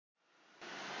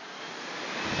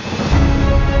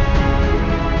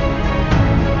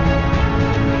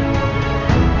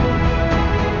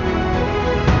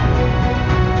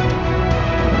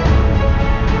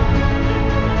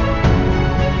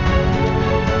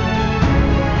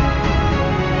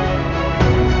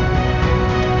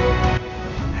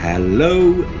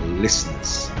Hello,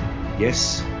 listeners.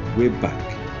 Yes, we're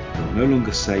back. We're no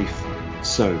longer safe.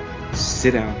 So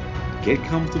sit down, get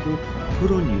comfortable,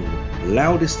 put on your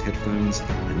loudest headphones,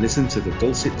 and listen to the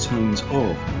dulcet tones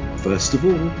of, first of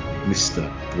all, Mr.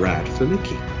 Brad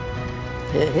Felicki.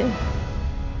 Hey.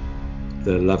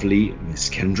 The lovely Miss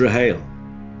Kendra Hale.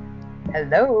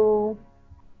 Hello.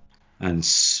 And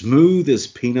smooth as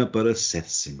peanut butter Seth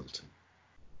Singleton.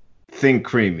 Think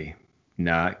creamy,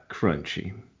 not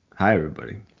crunchy. Hi,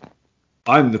 everybody.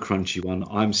 I'm the crunchy one.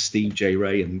 I'm Steve J.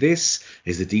 Ray, and this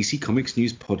is the DC Comics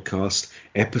News Podcast,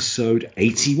 episode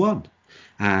 81.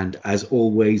 And as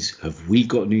always, have we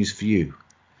got news for you?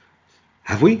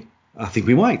 Have we? I think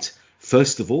we might.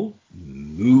 First of all,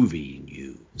 movie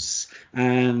news.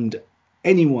 And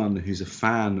anyone who's a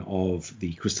fan of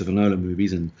the Christopher Nolan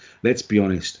movies, and let's be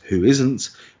honest, who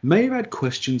isn't, may have had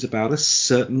questions about a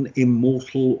certain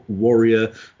immortal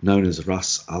warrior known as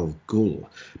Ra's al Ghul.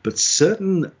 But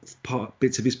certain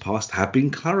bits of his past have been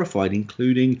clarified,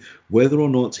 including whether or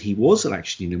not he was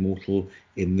actually an immortal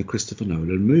in the Christopher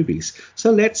Nolan movies. So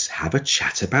let's have a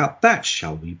chat about that,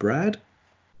 shall we, Brad?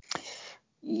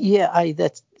 Yeah,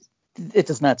 it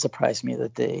does not surprise me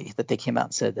that they came out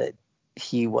and said that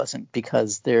he wasn't,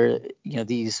 because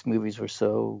these movies were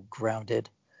so grounded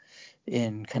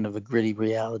in kind of a gritty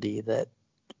reality that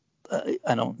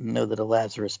I don't know that a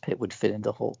Lazarus pit would fit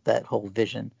into that whole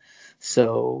vision.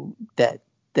 So that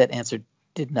answer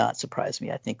did not surprise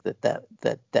me. I think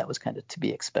that was kind of to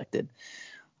be expected,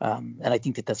 and I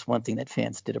think that that's one thing that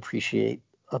fans did appreciate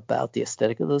about the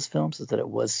aesthetic of those films, is that it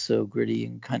was so gritty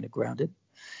and kind of grounded.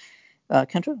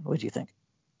 Kendra, what do you think?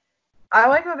 I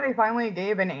like that they finally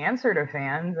gave an answer to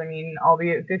fans. I mean,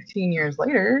 albeit 15 years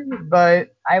later,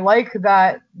 but I like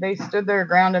that they stood their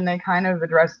ground and they kind of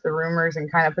addressed the rumors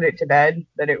and kind of put it to bed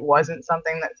that it wasn't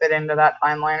something that fit into that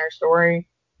timeline or story.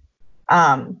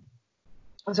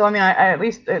 So I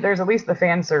mean, there's at least the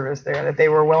fan service there, that they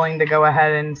were willing to go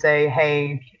ahead and say,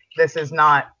 hey, this is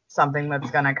not something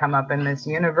that's going to come up in this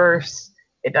universe.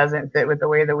 It doesn't fit with the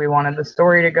way that we wanted the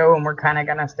story to go, and we're kind of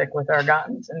going to stick with our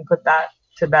guns and put that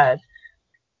to bed.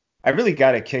 I really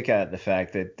got a kick out of the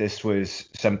fact that this was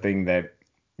something that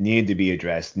needed to be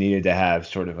addressed, needed to have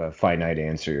sort of a finite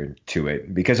answer to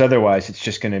it, because otherwise it's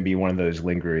just going to be one of those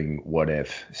lingering what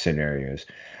if scenarios.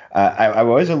 I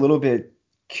was a little bit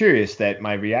curious that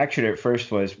my reaction at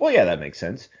first was, well, yeah, that makes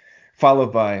sense,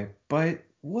 followed by, but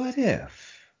what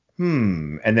if?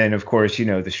 And then, of course,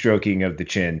 the stroking of the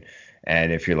chin.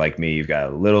 And if you're like me, you've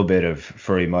got a little bit of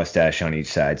furry mustache on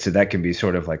each side. So that can be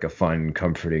sort of like a fun,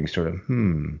 comforting sort of,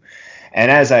 And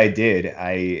as I did,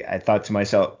 I thought to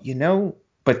myself,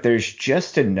 but there's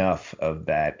just enough of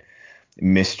that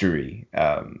mystery,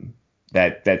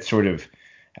 that sort of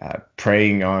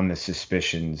preying on the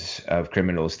suspicions of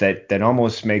criminals that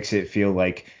almost makes it feel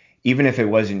like, even if it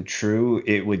wasn't true,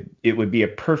 it would be a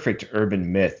perfect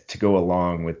urban myth to go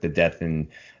along with the death and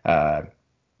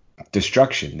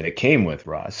destruction that came with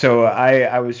Ra's. So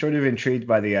I was sort of intrigued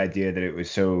by the idea that it was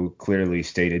so clearly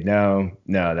stated, no,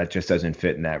 that just doesn't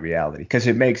fit in that reality, because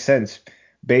it makes sense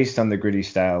based on the gritty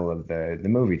style of the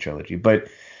movie trilogy. But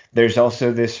there's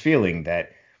also this feeling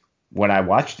that when I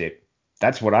watched it,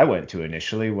 that's what I went to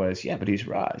initially was, yeah, but he's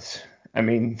Ra's. I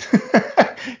mean,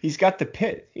 he's got the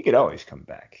pit. He could always come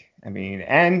back. I mean,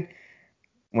 and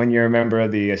when you're a member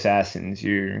of the Assassins,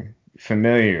 you're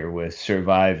familiar with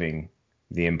surviving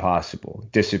the impossible,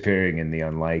 disappearing in the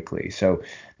unlikely. So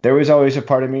there was always a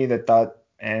part of me that thought,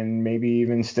 and maybe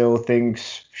even still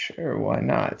thinks, sure, why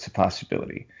not? It's a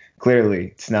possibility. Clearly,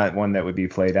 it's not one that would be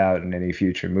played out in any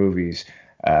future movies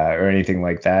or anything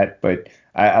like that. But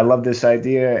I love this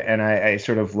idea, and I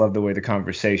sort of love the way the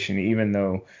conversation, even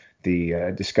though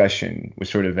the discussion was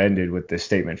sort of ended with this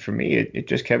statement, for me, it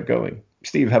just kept going.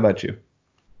 Steve, how about you?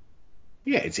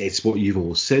 Yeah, it's what you've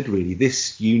all said, really.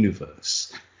 This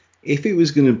universe, if it was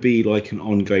going to be like an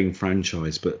ongoing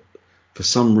franchise, but for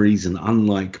some reason,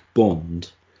 unlike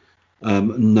Bond,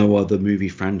 no other movie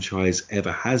franchise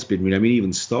ever has been. I mean,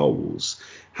 even Star Wars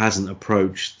hasn't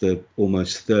approached the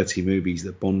almost 30 movies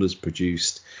that Bond has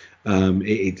produced.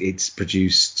 It's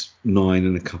produced 9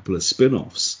 and a couple of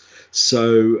spin-offs.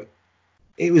 So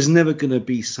it was never going to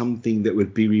be something that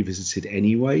would be revisited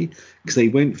anyway, because they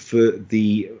went for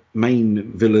the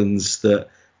main villains that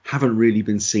haven't really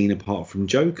been seen apart from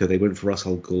Joker. They went for Ra's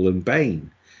al Ghul and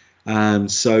Bane.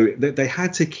 So they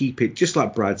had to keep it, just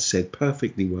like Brad said,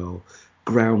 perfectly well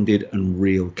grounded and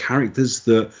real characters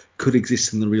that could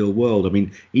exist in the real world. I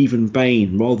mean, even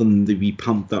Bane, rather than be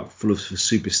pumped up full of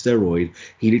super steroid,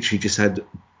 he literally just had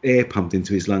air pumped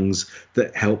into his lungs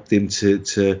that helped him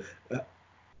to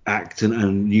act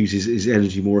and uses his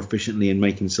energy more efficiently and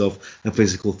make himself a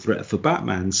physical threat for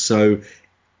Batman. So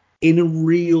in a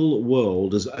real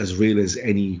world, as real as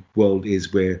any world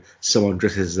is, where someone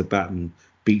dresses as a bat and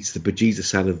beats the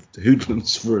bejesus out of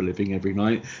hoodlums for a living every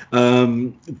night,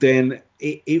 then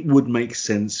it would make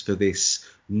sense for this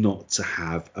not to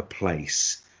have a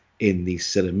place in these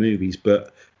set of movies.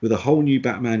 But with a whole new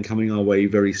Batman coming our way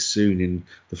very soon in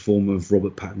the form of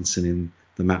Robert Pattinson in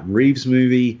the Matt Reeves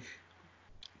movie,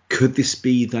 could this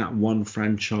be that one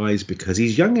franchise, because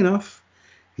he's young enough,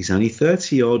 he's only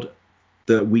 30 odd,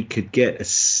 that we could get a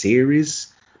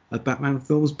series of Batman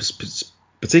films,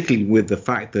 particularly with the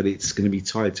fact that it's going to be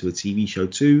tied to a TV show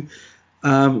too?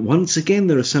 Once again,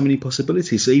 there are so many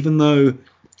possibilities. So even though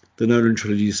the Nolan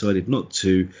trilogy decided not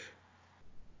to,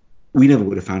 we never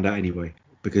would have found out anyway,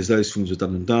 because those films were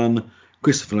done and done.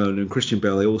 Christopher Nolan and Christian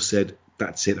Bale, they all said,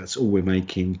 that's it, that's all we're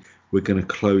making. We're going to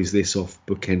close this off,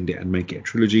 bookend it, and make it a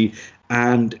trilogy.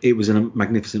 And it was a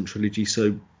magnificent trilogy,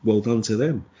 so well done to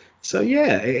them. So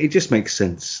yeah, it just makes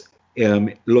sense,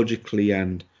 logically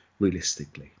and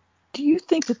realistically. Do you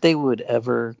think that they would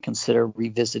ever consider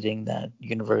revisiting that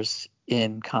universe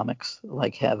in comics,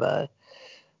 like have a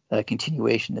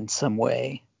continuation in some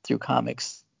way through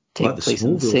comics, take Like the place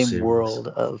in the Smallville same series. world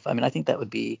of? I mean, I think that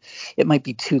would be. It might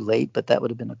be too late, but that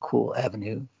would have been a cool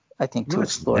avenue, I think, to No,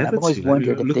 it's explore. And I've never always too late.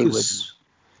 wondered if they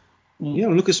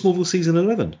would. Look at Smallville season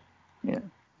 11. Yeah.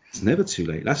 It's never too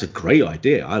late. That's a great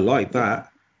idea. I like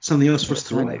that. Something else for us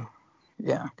to I write. know.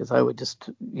 Yeah, because I would just,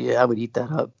 I would eat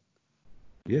that up.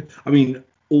 Yeah, I mean,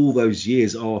 all those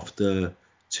years after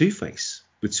Two-Face,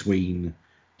 between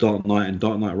Dark Knight and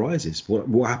Dark Knight Rises,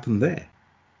 what happened there?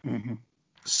 Mm-hmm.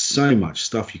 So much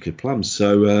stuff you could plumb.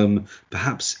 So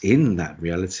perhaps in that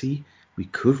reality, we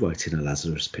could write in a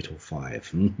Lazarus Pit or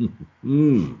 5.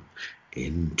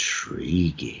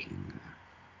 Intriguing.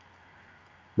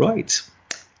 Right.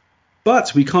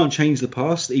 But we can't change the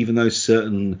past, even though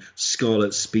certain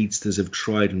Scarlet Speedsters have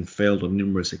tried and failed on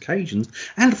numerous occasions.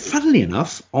 And funnily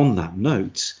enough, on that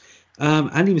note,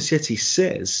 Andy Muschietti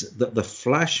says that the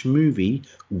Flash movie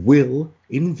will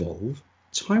involve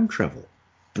time travel.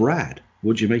 Brad,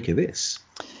 what do you make of this?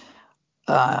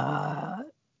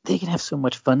 They can have so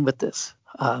much fun with this.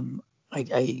 I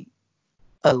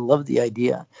love the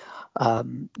idea. I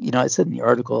said in the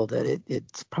article that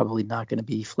it's probably not going to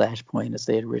be Flashpoint as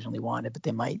they had originally wanted, but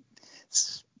they might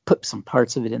put some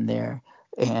parts of it in there,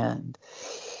 and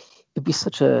it'd be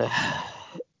such a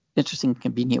interesting,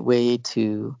 convenient way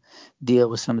to deal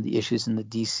with some of the issues in the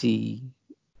DC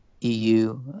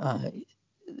EU,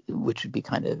 which would be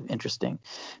kind of interesting.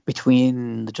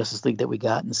 Between the Justice League that we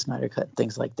got and the Snyder Cut and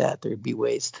things like that, there'd be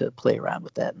ways to play around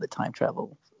with that in the time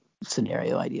travel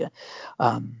scenario idea.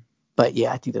 But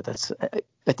yeah, I think that's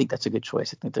a good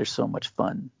choice. I think there's so much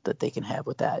fun that they can have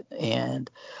with that, and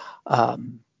I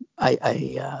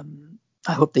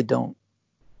hope they don't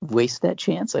waste that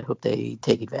chance. I hope they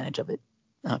take advantage of it.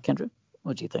 Kendra,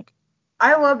 what do you think?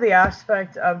 I love the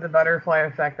aspect of the butterfly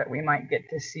effect that we might get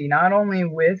to see, not only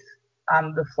with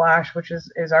the Flash, which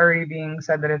is already being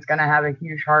said that it's going to have a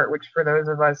huge heart, which for those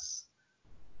of us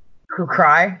who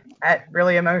cry at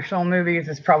really emotional movies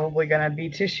is probably going to be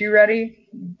tissue ready.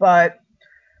 But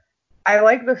I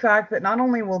like the fact that not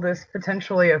only will this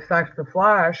potentially affect the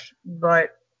Flash,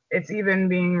 but it's even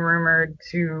being rumored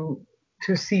to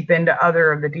seep into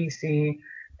other of the DC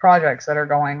projects that are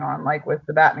going on, like with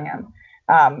the Batman,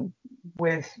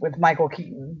 with Michael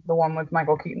Keaton, the one with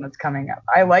Michael Keaton that's coming up.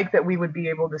 I like that we would be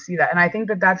able to see that, and I think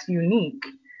that that's unique.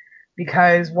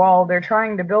 Because while they're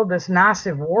trying to build this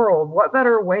massive world, what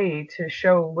better way to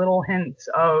show little hints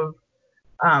of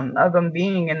them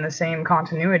being in the same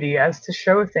continuity as to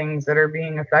show things that are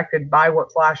being affected by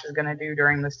what Flash is going to do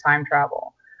during this time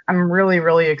travel. I'm really,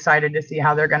 really excited to see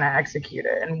how they're going to execute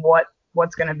it and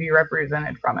what's going to be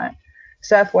represented from it.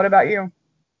 Seth, what about you?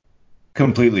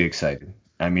 Completely excited.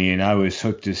 I mean, I was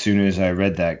hooked as soon as I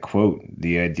read that quote.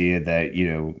 The idea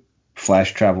that,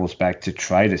 Flash travels back to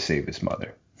try to save his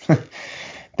mother.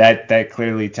 That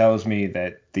clearly tells me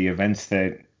that the events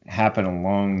that happen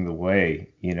along the way,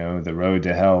 the road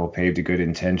to hell paved to good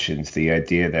intentions, the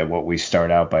idea that what we start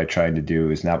out by trying to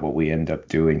do is not what we end up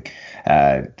doing,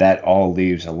 that all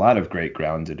leaves a lot of great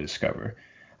ground to discover.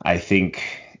 I think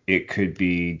it could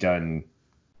be done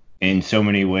in so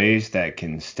many ways that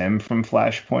can stem from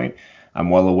Flashpoint.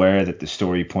 I'm well aware that the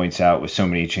story points out with so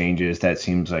many changes that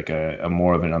seems like a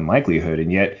more of an unlikelihood,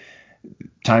 and yet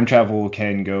time travel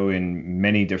can go in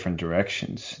many different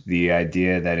directions. The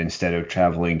idea that instead of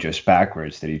traveling just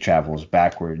backwards, that he travels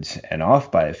backwards and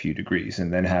off by a few degrees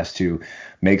and then has to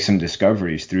make some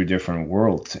discoveries through different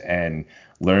worlds and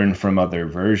learn from other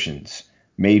versions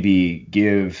maybe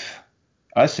give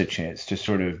us a chance to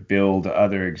sort of build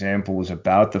other examples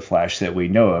about the Flash that we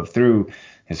know of through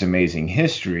his amazing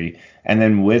history, and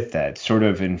then with that sort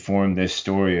of inform this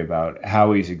story about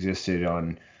how he's existed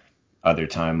on other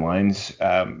timelines,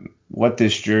 what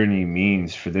this journey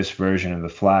means for this version of the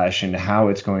Flash, and how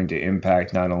it's going to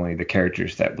impact not only the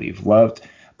characters that we've loved,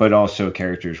 but also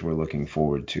characters we're looking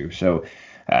forward to. So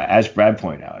as Brad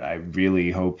pointed out, I really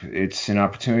hope it's an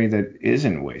opportunity that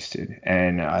isn't wasted.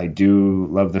 And I do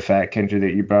love the fact, Kendra,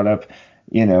 that you brought up,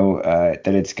 that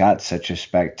it's got such a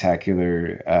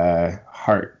spectacular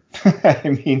heart. I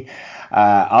mean,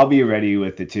 I'll be ready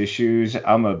with the tissues.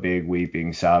 I'm a big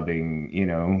weeping,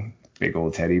 sobbing, big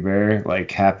old teddy bear,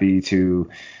 like happy to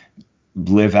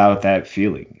live out that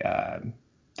feeling.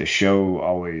 The show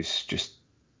always just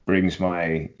brings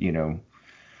my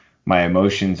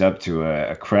emotions up to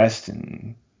a crest,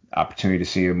 and opportunity to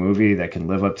see a movie that can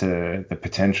live up to the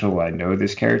potential I know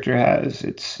this character has.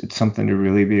 It's something to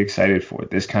really be excited for.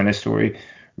 This kind of story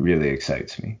really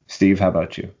excites me. Steve, how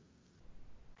about you?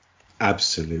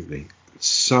 Absolutely.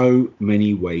 So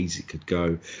many ways it could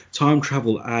go. Time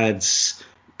travel adds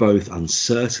both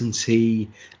uncertainty,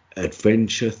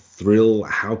 adventure, thrill.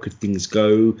 How could things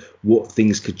go? What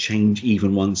things could change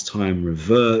even once time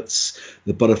reverts?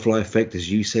 The butterfly effect,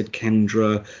 as you said,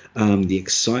 Kendra. The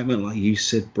excitement, like you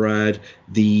said, Brad.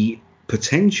 The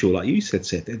potential, like you said,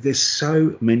 Seth. There's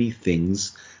so many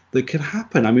things that could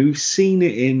happen. I mean, we've seen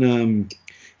it in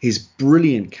his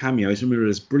brilliant cameos. Remember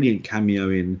his brilliant cameo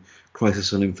in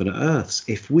Crisis on Infinite Earths.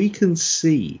 If we can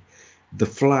see the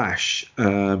Flash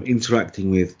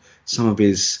interacting with some of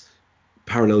his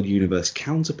parallel universe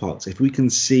counterparts, if we can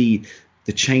see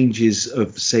the changes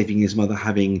of saving his mother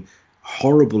having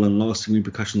horrible and lasting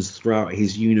repercussions throughout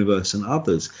his universe and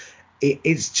others,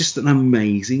 it's just an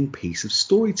amazing piece of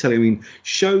storytelling. I mean,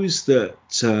 shows that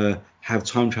have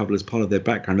time travel as part of their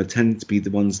background tend to be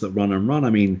the ones that run and run. I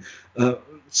mean,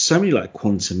 so many like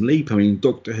Quantum Leap. I mean,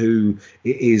 Doctor Who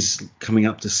is coming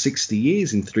up to 60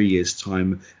 years in 3 years'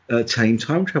 time, telling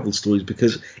time travel stories,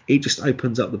 because it just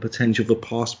opens up the potential for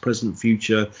past, present,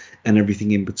 future, and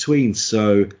everything in between.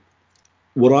 So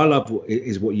what I love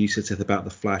is what you said, Seth, about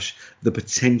the Flash, the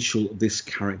potential this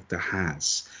character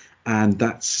has. And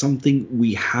that's something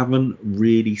we haven't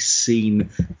really seen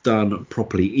done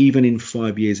properly, even in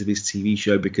 5 years of his TV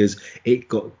show, because it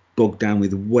got bogged down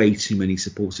with way too many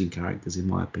supporting characters, in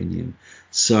my opinion.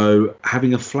 So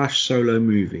having a Flash solo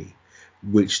movie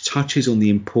which touches on the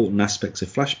important aspects of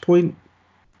Flashpoint,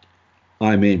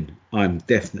 I'm in. I'm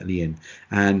definitely in.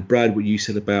 And Brad, what you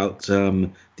said about the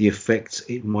effect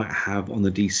it might have on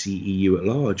the DCEU at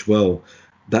large, well,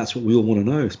 that's what we all want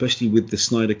to know, especially with the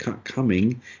Snyder Cut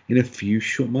coming in a few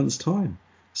short months' time.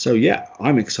 So yeah,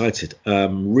 I'm excited.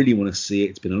 Really want to see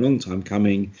it. It's been a long time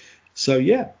coming. So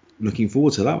yeah, looking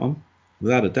forward to that one,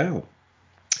 without a doubt.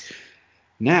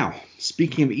 Now,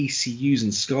 speaking of ECUs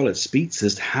and Scarlet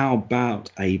Speedsters, how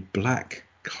about a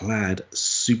black-clad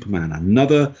Superman?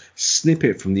 Another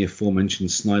snippet from the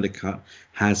aforementioned Snyder Cut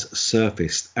has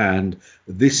surfaced, and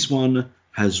this one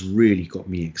has really got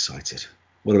me excited.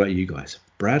 What about you guys?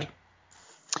 Brad?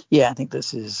 Yeah, I think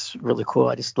this is really cool.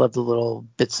 I just love the little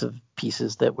bits of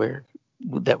pieces that we're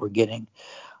getting.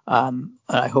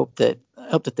 I hope that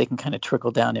they can kind of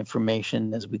trickle down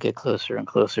information as we get closer and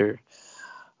closer,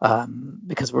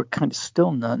 because we're kind of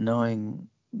still not knowing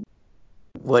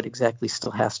what exactly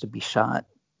still has to be shot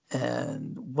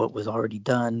and what was already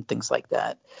done, things like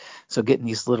that. So getting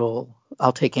these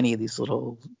I'll take any of these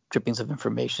little drippings of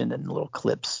information and little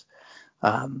clips.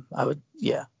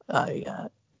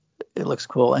 It looks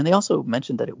cool. And they also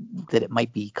mentioned that it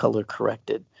might be color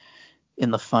corrected in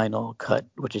the final cut,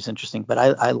 which is interesting. But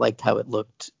I liked how it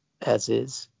looked as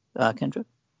is. Kendra?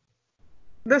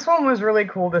 This one was really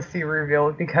cool to see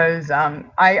revealed because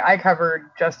I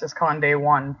covered Justice Con Day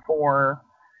 1 for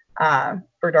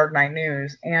Dark Knight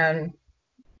News, and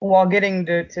while getting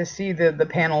to see the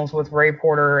panels with Ray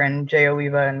Porter and Jay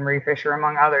Oliva and Ray Fisher,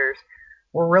 among others,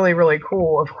 were really, really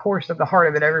cool. Of course, at the heart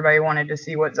of it, everybody wanted to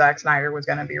see what Zack Snyder was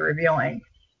going to be revealing.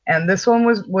 And this one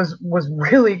was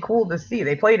really cool to see.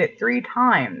 They played it 3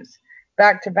 times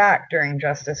back to back during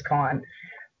Justice Con.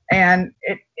 And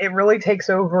it really takes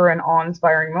over an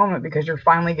awe-inspiring moment because you're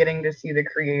finally getting to see the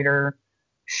creator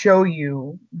show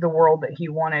you the world that he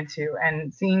wanted to.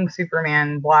 And seeing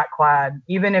Superman black-clad,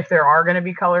 even if there are going to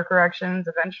be color corrections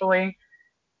eventually,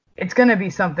 it's going to be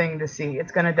something to see.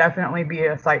 It's going to definitely be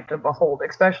a sight to behold,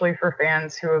 especially for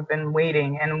fans who have been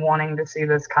waiting and wanting to see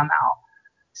this come out.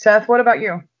 Seth, what about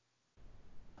you?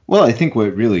 Well, I think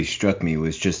what really struck me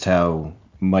was just how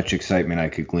much excitement I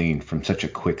could glean from such a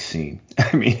quick scene.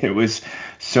 I mean, it was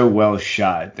so well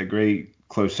shot. The great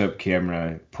close-up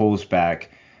camera pulls back.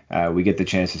 We get the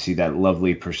chance to see that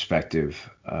lovely perspective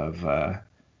of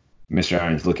Mr.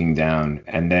 Irons looking down,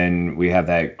 and then we have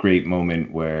that great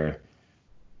moment where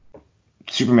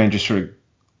Superman just sort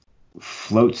of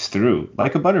floats through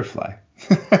like a butterfly.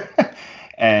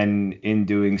 And in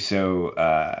doing so,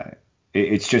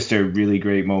 it's just a really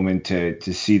great moment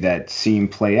to see that scene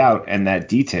play out and that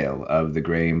detail of the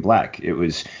gray and black. It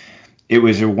was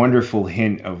a wonderful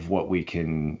hint of what we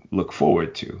can look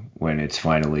forward to when it's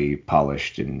finally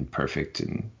polished and perfect,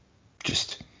 and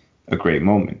just a great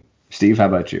moment. Steve, how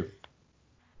about you?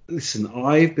 Listen,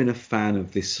 I've been a fan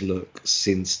of this look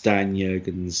since Dan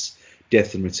Jurgens'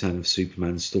 Death and Return of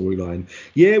Superman storyline.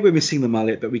 Yeah, we're missing the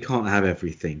mullet, but we can't have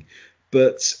everything.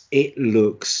 But it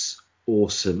looks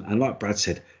awesome. And like Brad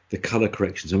said, the color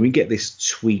corrections, and we get this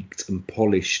tweaked and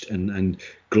polished and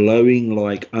glowing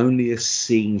like only a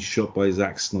scene shot by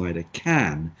Zack Snyder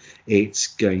can, it's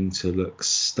going to look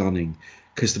stunning.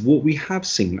 Because what we have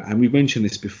seen, and we mentioned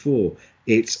this before,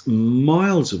 it's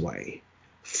miles away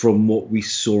from what we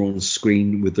saw on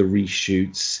screen with the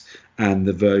reshoots and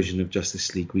the version of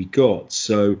Justice League we got.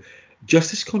 So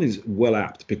Justice Con is well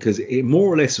apt because it more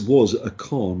or less was a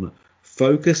con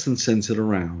focused and centered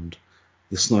around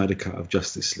the Snyder Cut of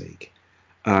Justice League.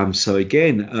 So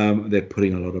again, they're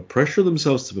putting a lot of pressure on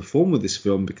themselves to perform with this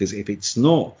film, because if it's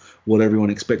not what everyone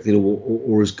expected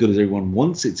or as good as everyone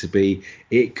wants it to be,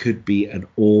 it could be an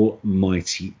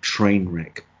almighty train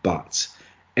wreck. But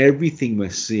everything we're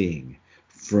seeing,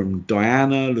 from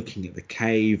Diana looking at the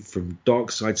cave, from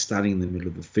Darkseid standing in the middle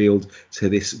of the field, to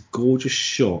this gorgeous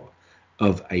shot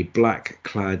of a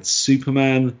black-clad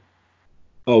Superman,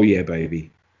 oh yeah,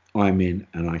 baby, I'm in,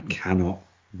 and I cannot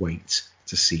wait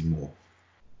to see more.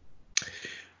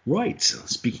 Right,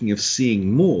 speaking of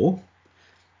seeing more,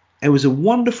 there was a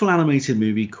wonderful animated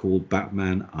movie called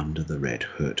Batman Under the Red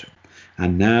Hood.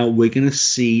 And now we're going to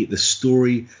see the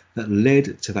story that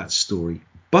led to that story.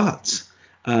 But,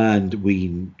 and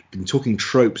we've been talking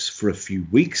tropes for a few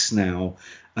weeks now,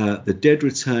 the dead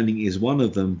returning is one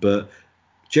of them, but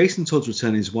Jason Todd's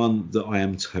return is one that I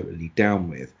am totally down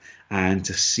with. And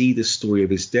to see the story of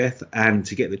his death and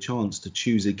to get the chance to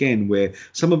choose again, where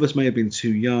some of us may have been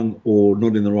too young or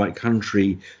not in the right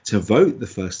country to vote the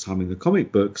first time in the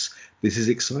comic books, this is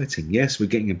exciting. Yes, we're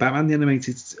getting a Batman the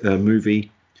Animated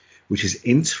movie, which is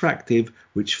interactive,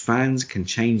 which fans can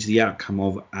change the outcome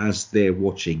of as they're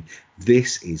watching.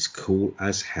 This is cool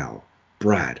as hell.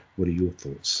 Brad, what are your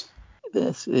thoughts?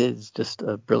 This is just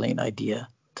a brilliant idea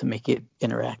to make it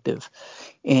interactive.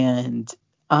 And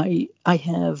I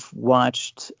have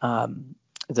watched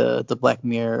the Black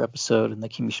Mirror episode and the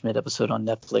Kimmy Schmidt episode on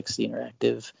Netflix, the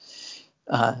interactive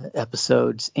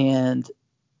episodes, and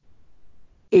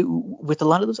with a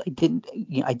lot of those, I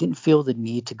didn't feel the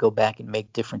need to go back and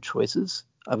make different choices.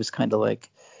 I was kind of like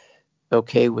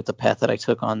okay with the path that I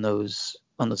took on those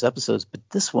episodes, but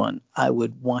this one, I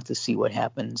would want to see what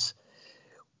happens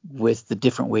with the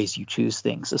different ways you choose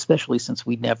things, especially since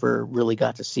we never really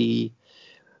got to see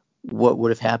what would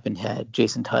have happened had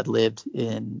Jason Todd lived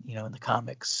in the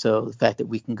comics. So the fact that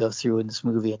we can go through in this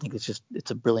movie, I think it's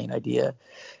a brilliant idea.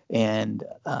 And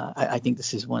I think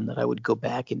this is one that I would go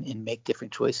back and make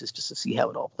different choices just to see how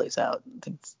it all plays out. I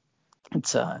think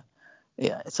it's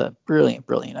a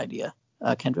brilliant idea.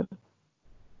 Kendra?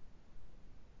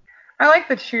 I like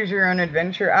the choose your own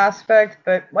adventure aspect,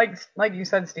 but like you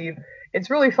said, Steve, it's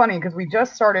really funny because we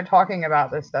just started talking about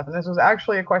this stuff, and this was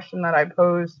actually a question that I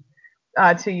posed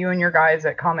to you and your guys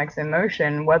at Comics in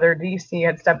Motion, whether DC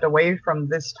had stepped away from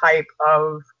this type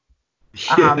of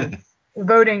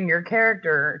voting your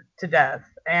character to death.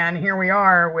 And here we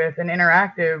are with an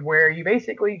interactive where you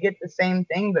basically get the same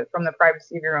thing, but from the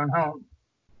privacy of your own home.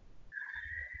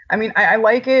 I mean, I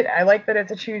like it. I like that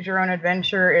it's a choose your own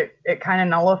adventure. It kind of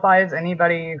nullifies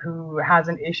anybody who has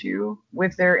an issue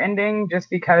with their ending just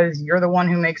because you're the one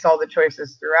who makes all the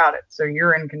choices throughout it. So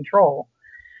you're in control.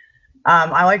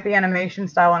 I like the animation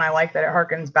style, and I like that it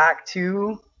harkens back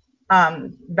to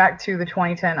the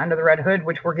 2010 Under the Red Hood,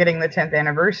 which we're getting the 10th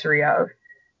anniversary of.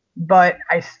 But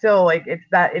I still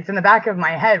it's in the back of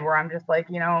my head where I'm just like,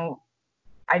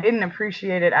 I didn't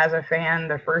appreciate it as a fan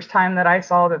the first time that I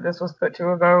saw that this was put to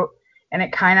a vote, and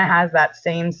it kind of has that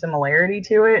same similarity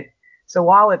to it. So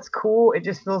while it's cool, it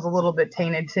just feels a little bit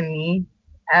tainted to me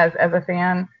as a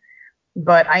fan.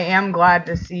 But I am glad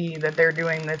to see that they're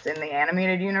doing this in the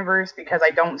animated universe, because I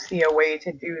don't see a way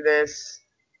to do this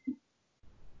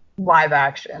live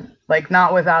action, like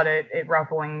not without it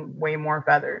ruffling way more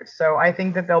feathers. So I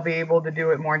think that they'll be able to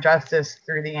do it more justice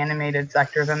through the animated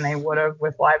sector than they would have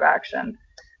with live action.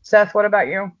 Seth, what about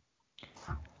you?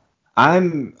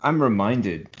 I'm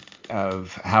reminded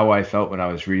of how I felt when I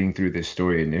was reading through this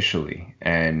story initially,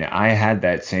 and I had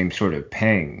that same sort of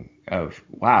pang of,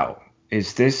 wow,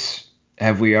 is this,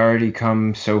 have we already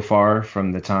come so far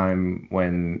from the time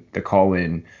when the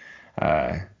call-in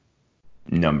uh,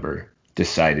 number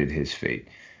decided his fate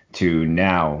to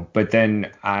now? But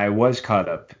then I was caught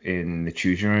up in the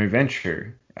Choose Your Own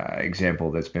Adventure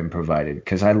example that's been provided,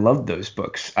 because I loved those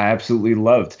books. I absolutely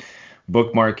loved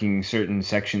bookmarking certain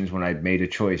sections when I'd made a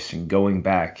choice and going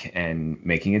back and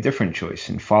making a different choice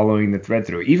and following the thread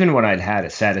through. Even when I'd had a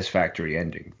satisfactory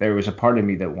ending, there was a part of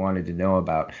me that wanted to know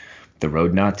about the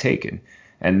road not taken.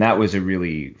 And that was a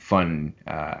really fun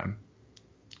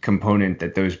component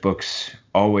that those books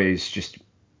always just,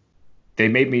 they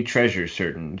made me treasure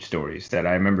certain stories that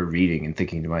I remember reading and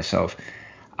thinking to myself,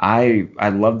 I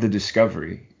love the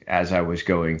discovery as I was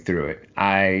going through it.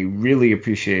 I really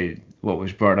appreciate what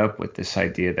was brought up with this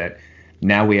idea that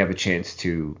now we have a chance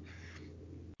to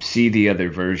see the other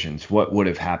versions. What would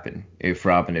have happened if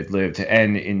Robin had lived?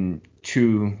 And in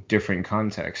two different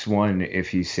contexts. One, if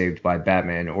he's saved by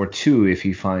Batman, or two, if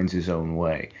he finds his own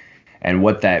way, and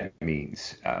what that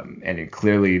means.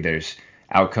 Clearly there's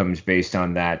outcomes based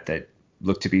on that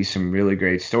look to be some really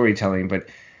great storytelling. But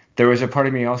there was a part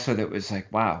of me also that was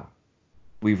like, wow,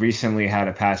 we've recently had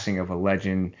a passing of a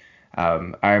legend.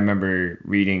 I remember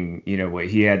reading, what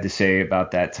he had to say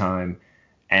about that time,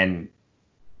 and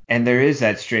there is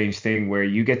that strange thing where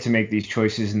you get to make these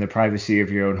choices in the privacy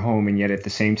of your own home, and yet at the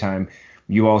same time,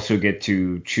 you also get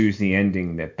to choose the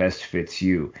ending that best fits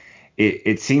you.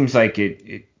 It seems like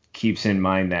it keeps in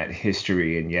mind that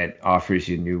history and yet offers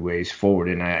you new ways forward.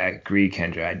 And I agree,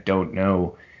 Kendra. I don't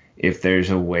know if there's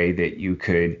a way that you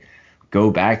could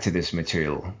go back to this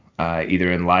material,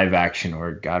 either in live action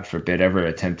or, God forbid, ever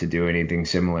attempt to do anything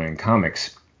similar in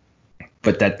comics.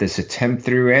 But that this attempt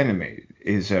through anime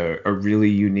is a really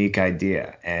unique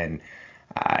idea. And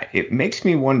it makes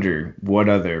me wonder what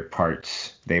other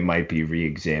parts they might be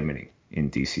re-examining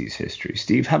in DC's history.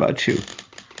 Steve, how about you?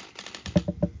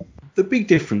 The big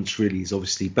difference really is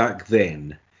obviously back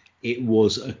then it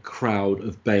was a crowd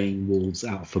of baying wolves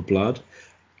out for blood.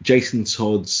 Jason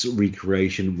Todd's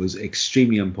recreation was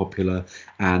extremely unpopular,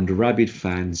 and rabid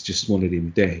fans just wanted him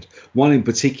dead. One in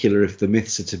particular, if the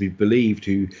myths are to be believed,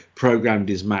 who programmed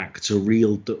his Mac to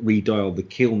redial the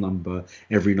kill number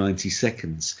every 90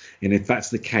 seconds. And if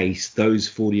that's the case, those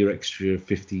 40 or extra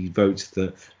 50 votes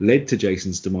that led to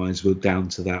Jason's demise were down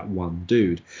to that one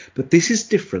dude. But this is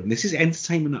different. This is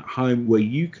entertainment at home where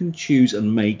you can choose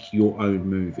and make your own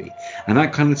movie. And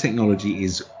that kind of technology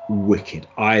is wicked.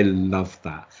 I love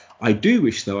that. I do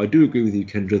wish, though, I do agree with you,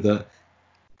 Kendra, that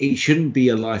it shouldn't be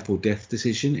a life or death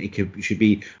decision. It should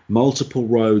be multiple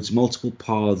roads, multiple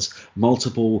paths,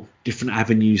 multiple different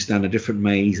avenues down a different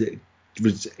maze that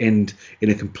would end in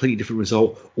a completely different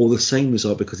result, or the same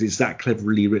result, because it's that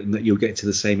cleverly written that you'll get to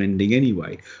the same ending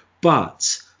anyway.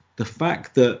 But the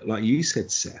fact that, like you said,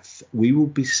 Seth, we will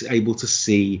be able to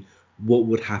see what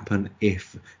would happen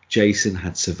if Jason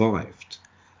had survived.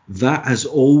 That has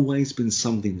always been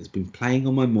something that's been playing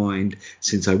on my mind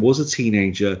since I was a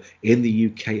teenager in the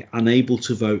UK, unable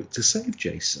to vote to save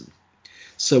Jason.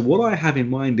 So what I have in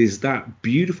mind is that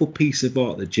beautiful piece of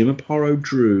art that Jim Aparo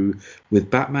drew with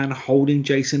Batman holding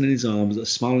Jason in his arms, a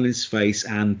smile on his face,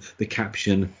 and the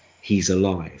caption, "He's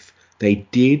alive." They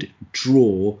did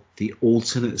draw the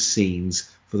alternate scenes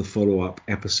for the follow-up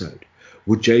episode.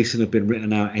 Would Jason have been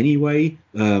written out anyway,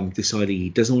 deciding he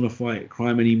doesn't want to fight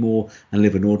crime anymore and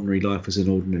live an ordinary life as an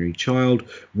ordinary child?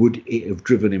 Would it have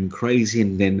driven him crazy,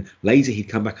 and then later he'd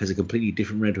come back as a completely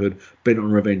different Red Hood, bent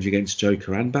on revenge against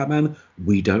Joker and Batman?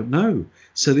 We don't know.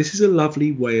 So this is a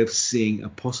lovely way of seeing a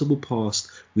possible past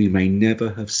we may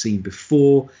never have seen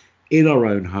before, in our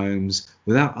own homes,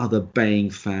 without other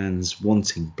baying fans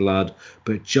wanting blood,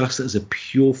 but just as a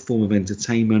pure form of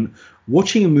entertainment,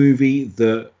 watching a movie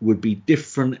that would be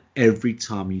different every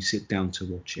time you sit down to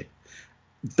watch it.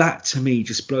 That to me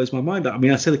just blows my mind. I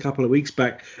mean, I said a couple of weeks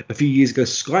back, a few years ago,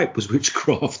 Skype was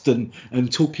witchcraft, and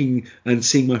talking and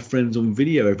seeing my friends on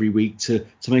video every week to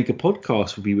make a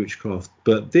podcast would be witchcraft.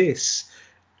 But this,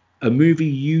 a movie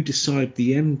you decide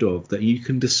the end of, that you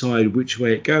can decide which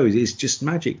way it goes, is just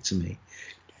magic to me.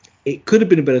 It could have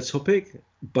been a better topic,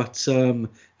 but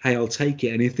hey, I'll take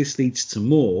it. And if this leads to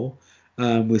more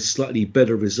with slightly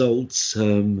better results,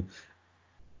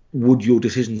 would your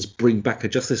decisions bring back a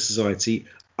Justice Society?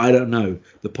 I don't know.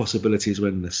 The possibilities are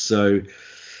endless. So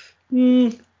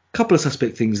Couple of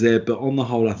suspect things there, but on the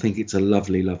whole, I think it's a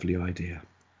lovely, lovely idea.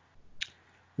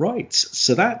 Right,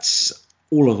 so that's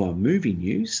all of our movie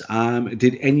news.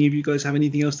 Did any of you guys have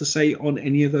anything else to say on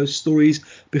any of those stories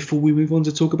before we move on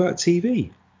to talk about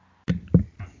TV?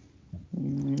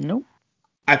 Nope.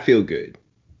 I feel good.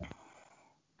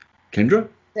 Kendra?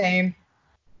 Same.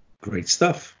 Great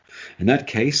stuff. In that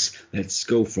case, let's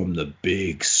go from the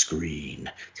big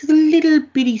screen to the little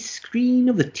bitty screen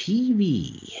of the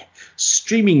TV.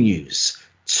 Streaming news.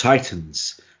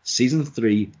 Titans. Season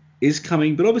 3 is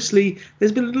coming, but obviously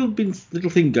there's been a little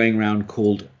thing going around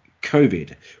called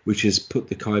COVID, which has put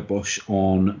the kibosh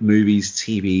on movies,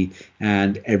 TV,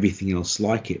 and everything else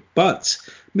like it. But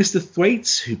Mr.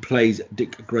 Thwaites, who plays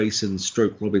Dick Grayson,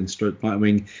 stroke Robin, stroke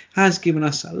Nightwing, has given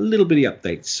us a little bitty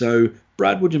update. So,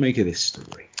 Brad, what do you make of this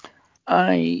story?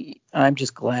 I'm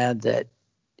just glad that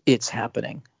it's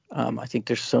happening. I think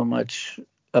there's so much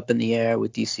up in the air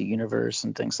with DC Universe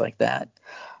and things like that.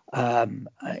 I'm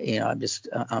just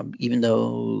even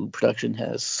though production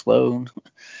has slowed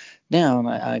down,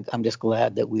 I'm just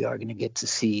glad that we are going to get to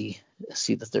see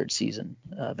the third season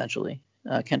eventually.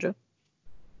 Kendra?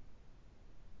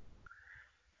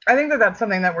 I think that that's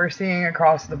something that we're seeing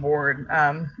across the board.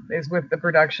 Is with the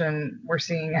production, we're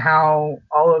seeing how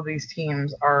all of these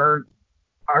teams are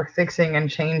fixing and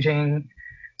changing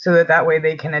so that way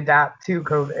they can adapt to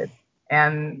COVID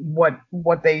and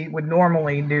what they would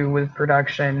normally do with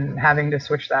production, having to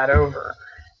switch that over.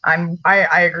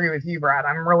 I agree with you, Brad.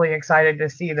 I'm really excited to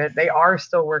see that they are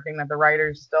still working, that the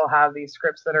writers still have these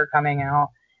scripts that are coming out,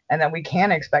 and that we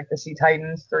can expect to see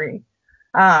Titans 3.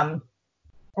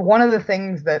 One of the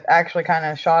things that actually kind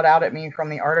of shot out at me from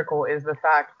the article is the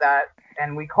fact that,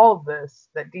 and we called this,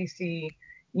 that DC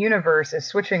Universe is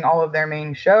switching all of their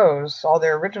main shows, all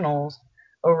their originals,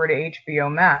 over to HBO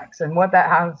Max. And what that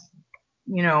has,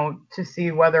 to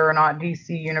see whether or not DC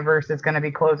Universe is going to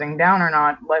be closing down or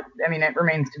not, it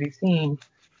remains to be seen.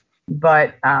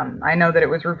 But I know that it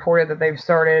was reported that they've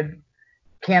started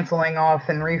canceling off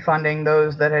and refunding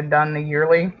those that had done the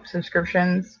yearly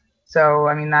subscriptions. So,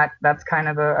 that's kind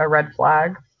of a red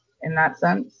flag in that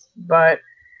sense. But,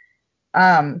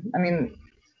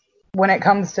 when it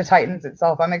comes to Titans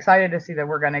itself, I'm excited to see that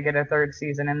we're going to get a third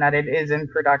season and that it is in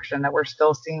production, that we're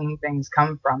still seeing things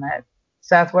come from it.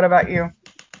 Seth, what about you?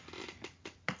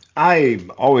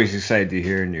 I'm always excited to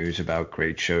hear news about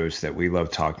great shows that we love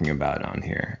talking about on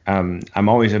here. I'm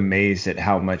always amazed at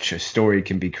how much a story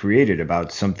can be created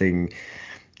about something.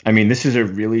 This is a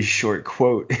really short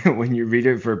quote. When you read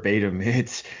it verbatim,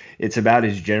 it's about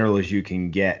as general as you can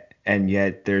get. And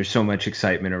yet there's so much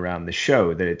excitement around the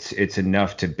show that it's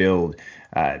enough to build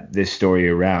this story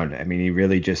around. He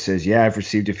really just says, yeah, I've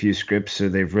received a few scripts, so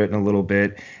they've written a little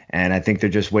bit, and I think they're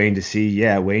just waiting to see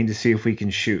if we can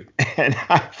shoot. And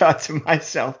I thought to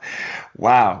myself,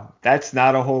 wow, that's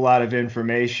not a whole lot of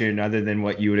information other than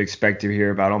what you would expect to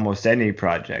hear about almost any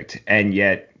project. And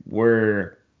yet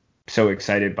we're so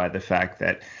excited by the fact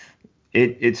that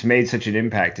it's made such an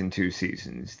impact in 2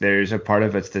 seasons. There's a part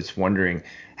of us that's wondering,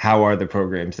 how are the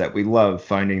programs that we love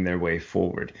finding their way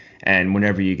forward? And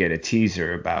whenever you get a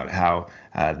teaser about how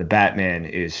the Batman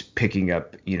is picking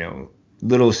up,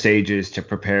 little stages to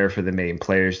prepare for the main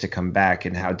players to come back,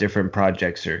 and how different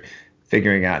projects are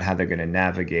figuring out how they're going to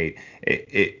navigate,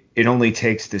 it only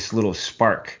takes this little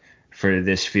spark for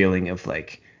this feeling of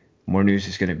like, more news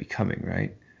is going to be coming,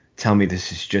 right? Tell me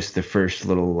this is just the first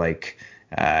little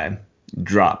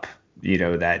drop,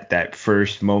 that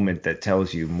first moment that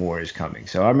tells you more is coming.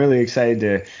 So I'm really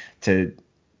excited to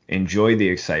enjoy the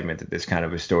excitement that this kind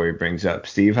of a story brings up.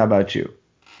 Steve, how about you?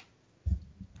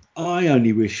 I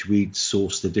only wish we'd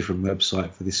sourced a different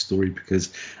website for this story,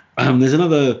 because there's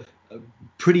another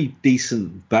pretty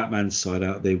decent Batman site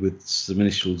out there with some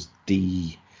initials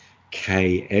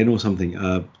DKN or something. I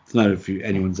don't know if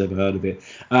anyone's ever heard of it.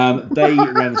 They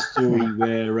ran a story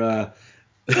where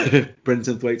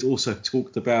Brenton Thwaites also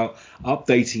talked about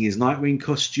updating his Nightwing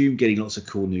costume, getting lots of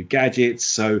cool new gadgets.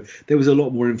 So there was a lot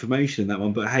more information in that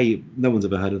one. But hey, no one's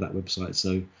ever heard of that website,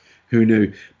 so who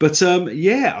knew? But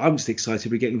I'm just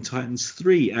excited we're getting Titans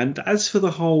 3. And as for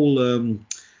the whole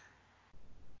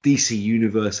DC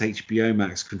Universe HBO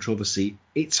Max controversy,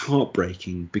 it's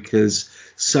heartbreaking, because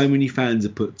so many fans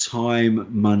have put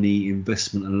time, money,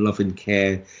 investment, and love and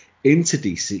care into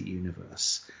DC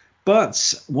Universe.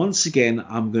 But once again,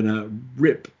 I'm going to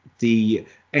rip the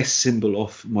S symbol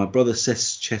off my brother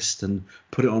Seth's chest and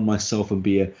put it on myself and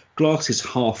be a glasses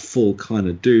half full kind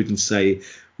of dude and say,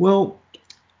 well,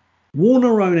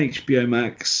 Warner own HBO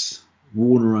Max,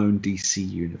 Warner-owned DC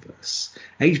universe.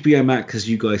 HBO Max, as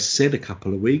you guys said a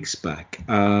couple of weeks back,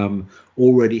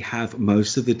 already have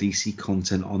most of the DC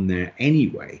content on there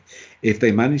anyway. If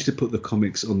they manage to put the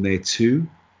comics on there too,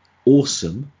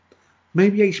 awesome.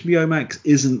 Maybe HBO Max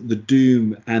isn't the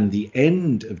doom and the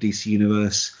end of DC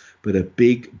Universe, but a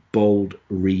big, bold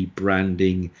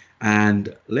rebranding.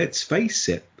 And let's face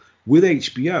it, with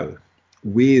HBO,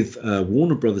 with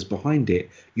Warner Brothers behind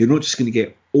it, you're not just going to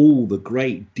get all the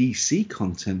great DC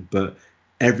content, but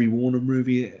every Warner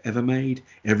movie ever made,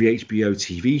 every HBO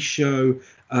TV show.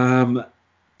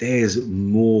 There's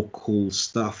more cool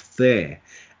stuff there.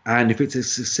 And if it's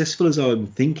as successful as I'm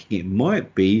thinking it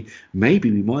might be, maybe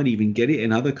we might even get it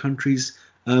in other countries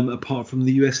apart from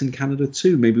the US and Canada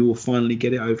too. Maybe we'll finally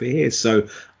get it over here. So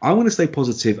I want to stay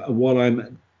positive while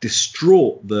I'm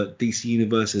distraught that DC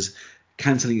Universe is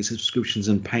cancelling its subscriptions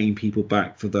and paying people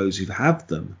back for those who have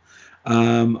them.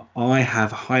 I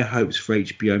have high hopes for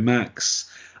HBO Max.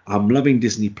 I'm loving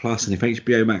Disney Plus, and if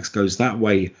HBO Max goes that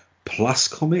way, plus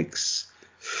comics,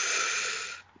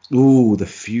 ooh, the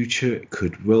future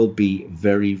could well be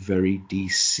very, very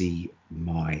DC,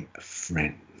 my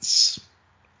friends.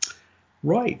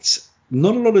 Right.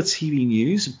 Not a lot of TV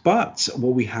news, but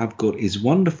what we have got is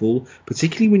wonderful,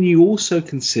 particularly when you also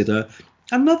consider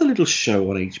another little show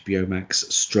on HBO Max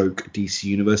stroke DC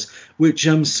Universe, which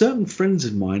certain friends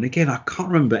of mine, again, I can't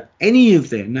remember any of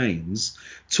their names,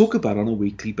 talk about on a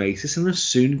weekly basis and are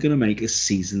soon going to make a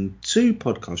season 2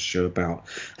 podcast show about.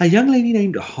 A young lady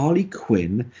named Harley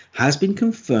Quinn has been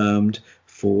confirmed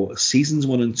for seasons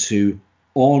 1 and 2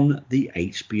 on the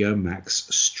HBO Max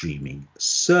streaming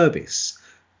service.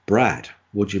 Brad,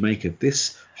 what do you make of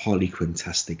this Harley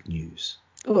Quinn-tastic news?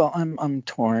 Well, I'm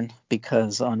torn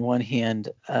because on one hand,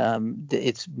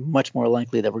 it's much more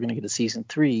likely that we're going to get a season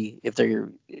 3 if they're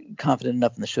confident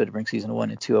enough in the show to bring season 1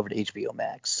 and 2 over to HBO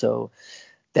Max. So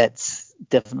that's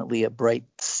definitely a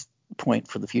bright point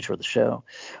for the future of the show.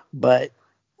 But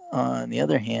on the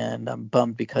other hand, I'm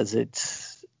bummed because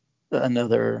it's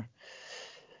another,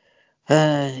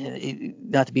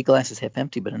 not to be glasses half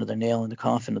empty, but another nail in the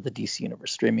coffin of the DC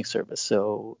Universe streaming service.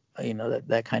 So,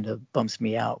 that kind of bumps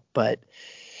me out. But,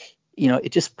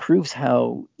 it just proves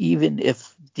how, even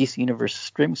if DC Universe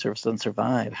streaming service doesn't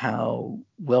survive, how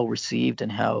well received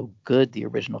and how good the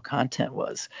original content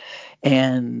was.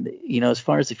 And, as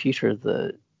far as the future of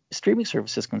the streaming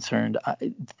service is concerned,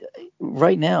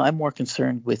 right now I'm more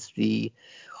concerned with the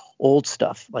old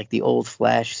stuff, like the old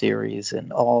Flash series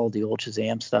and all the old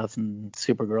Shazam stuff and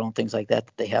Supergirl and things like that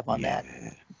they have on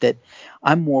that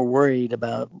I'm more worried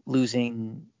about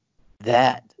losing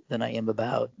that than I am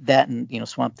about that and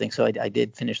Swamp Thing. So I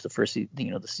did finish the first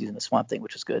the season of Swamp Thing,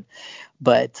 which was good,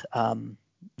 but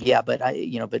but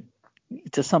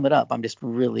to sum it up, I'm just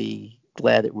really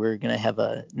glad that we're going to have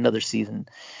another season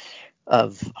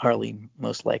of Harley,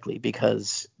 most likely,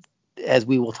 because as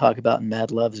we will talk about in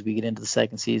Mad Love as we get into the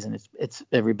second season, it's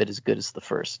every bit as good as the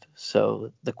first.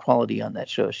 So the quality on that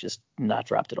show is just not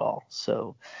dropped at all.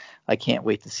 So I can't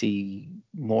wait to see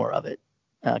more of it.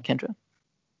 Kendra?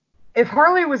 If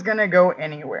Harley was going to go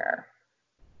anywhere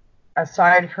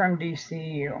aside from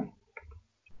DCU,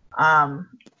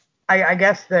 I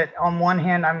guess that on one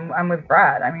hand, I'm with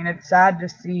Brad. I mean, it's sad to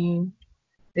see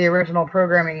the original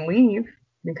programming leave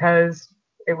because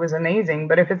it was amazing.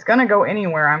 But if it's going to go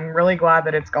anywhere, I'm really glad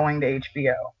that it's going to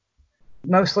HBO.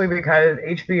 Mostly because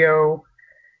HBO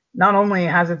not only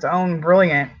has its own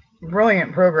brilliant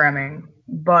programming,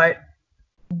 but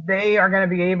they are going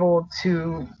to be able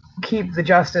to keep the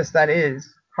justice that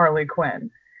is Harley Quinn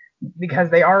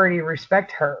because they already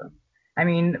respect her. I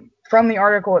mean, from the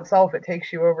article itself, it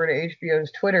takes you over to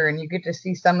HBO's Twitter and you get to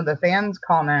see some of the fans'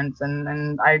 comments.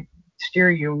 And I steer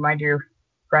you, my dear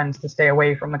friends, to stay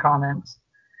away from the comments.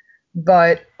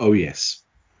 But oh yes,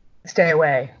 stay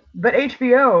away. But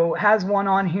HBO has one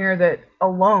on here that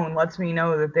alone lets me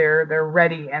know that they're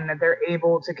ready and that they're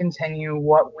able to continue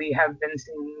what we have been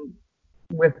seeing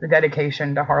with the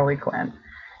dedication to Harley Quinn.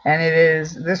 And it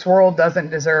is, this world doesn't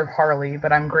deserve Harley,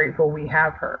 but I'm grateful we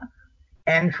have her.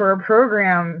 And for a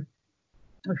program,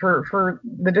 for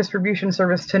the distribution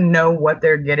service to know what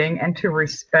they're getting and to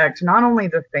respect not only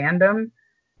the fandom,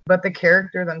 but the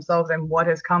character themselves and what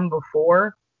has come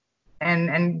before,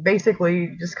 and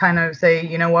basically just kind of say,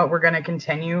 you know what, we're going to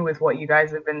continue with what you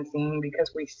guys have been seeing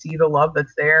because we see the love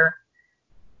that's there.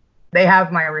 They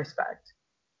have my respect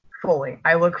fully.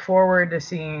 I look forward to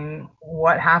seeing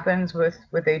what happens with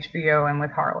HBO and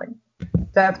with Harley.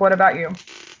 Seth, what about you?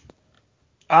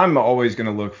 I'm always going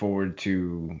to look forward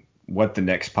to what the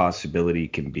next possibility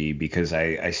can be because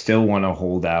I still want to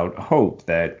hold out hope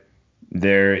that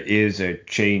there is a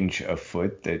change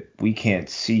afoot that we can't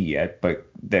see yet, but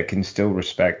that can still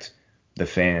respect the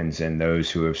fans and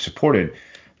those who have supported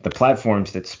the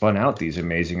platforms that spun out these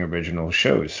amazing original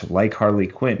shows, like Harley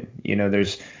Quinn. You know,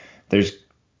 there's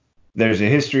a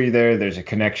history there, there's a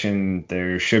connection,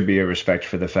 there should be a respect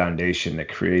for the foundation that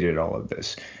created all of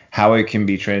this. How it can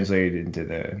be translated into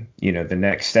the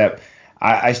next step.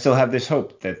 I still have this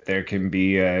hope that there can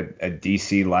be a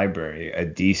DC library, a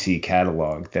DC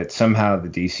catalog, that somehow the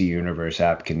DC Universe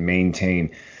app can maintain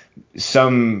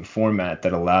some format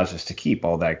that allows us to keep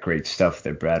all that great stuff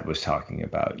that Brad was talking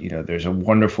about. You know, there's a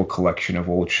wonderful collection of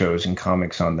old shows and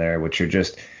comics on there, which are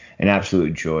just an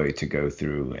absolute joy to go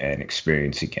through and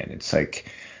experience again. It's like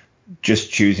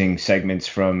just choosing segments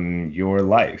from your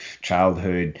life,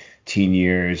 childhood, teen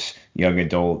years, young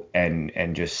adult, and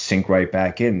just sink right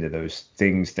back into those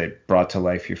things that brought to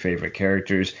life your favorite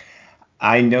characters.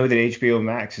 I know that HBO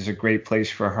Max is a great place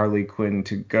for Harley Quinn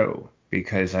to go,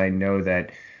 because I know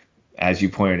that, as you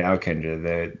pointed out,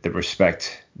 Kendra, the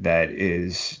respect that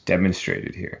is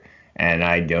demonstrated here. And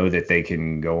I know that they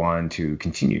can go on to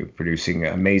continue producing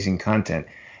amazing content.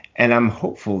 And I'm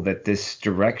hopeful that this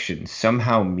direction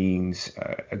somehow means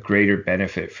a greater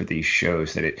benefit for these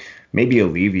shows, that it maybe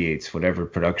alleviates whatever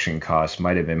production costs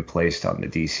might have been placed on the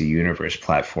DC Universe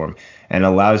platform and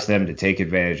allows them to take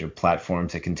advantage of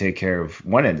platforms that can take care of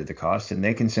one end of the cost, and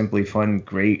they can simply fund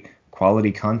great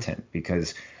quality content,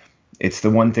 because it's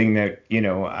the one thing that, you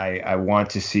know, I want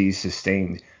to see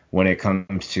sustained when it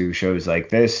comes to shows like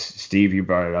this. Steve, you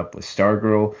brought it up with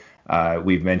Stargirl.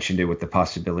 We've mentioned it with the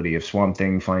possibility of Swamp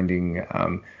Thing finding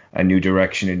a new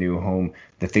direction, a new home.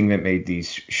 The thing that made these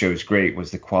shows great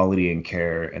was the quality and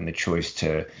care, and the choice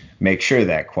to make sure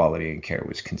that quality and care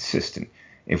was consistent.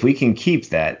 If we can keep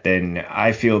that, then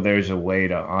I feel there's a way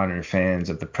to honor fans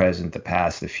of the present, the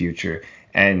past, the future,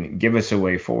 and give us a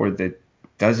way forward that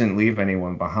doesn't leave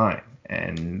anyone behind.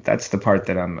 And that's the part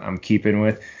that I'm keeping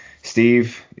with.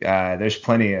 Steve, there's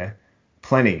plenty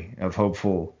of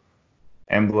hopeful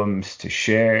emblems to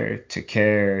share, to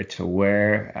care, to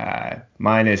wear.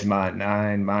 Mine is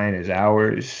mine is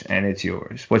ours, and it's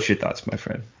yours. What's your thoughts, my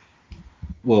friend?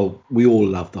 Well, we all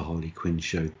love the Harley Quinn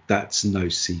show. That's no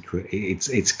secret.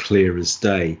 It's clear as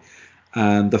day.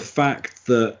 And the fact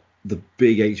that the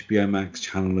big HBO Max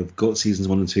channel have got seasons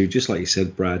 1 and 2, just like you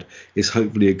said, Brad, is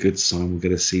hopefully a good sign. We'll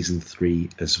get a season 3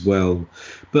 as well.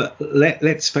 But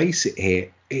let's face it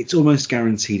here, it's almost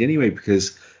guaranteed anyway,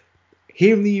 because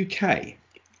here in the UK,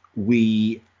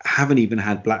 we haven't even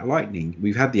had Black Lightning.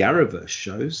 We've had the Arrowverse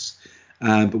shows,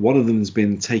 but one of them has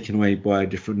been taken away by a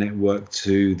different network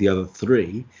to the other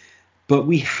 3. But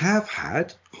we have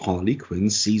had Harley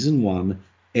Quinn season 1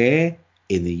 air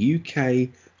in the UK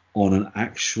on an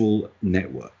actual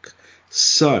network.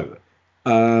 So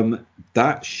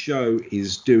that show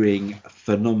is doing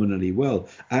phenomenally well.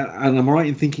 And I'm right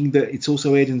in thinking that it's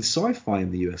also aired in Sci-Fi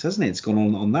in the US, hasn't it? It's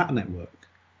gone on that network.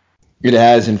 It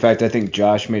has. In fact, I think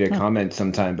Josh made a comment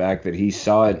some time back that he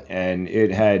saw it and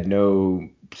it had no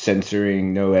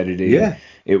censoring, no editing. Yeah.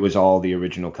 It was all the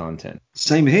original content.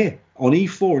 Same here. On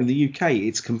E4 in the UK,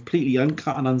 it's completely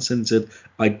uncut and uncensored,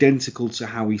 identical to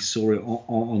how we saw it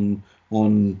on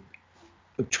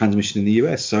transmission in the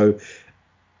US. So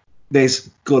there's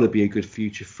got to be a good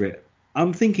future for it.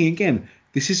 I'm thinking again,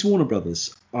 this is Warner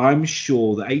Brothers. I'm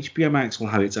sure that HBO Max will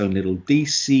have its own little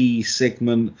DC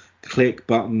segment, click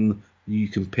button you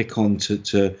can pick on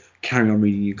to carry on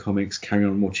reading your comics, carry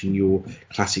on watching your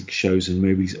classic shows and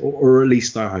movies, or at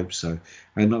least I hope so.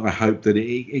 And I hope that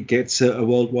it gets a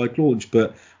worldwide launch.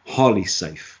 But Harley's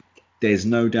safe. There's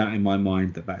no doubt in my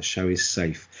mind that show is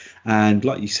safe. And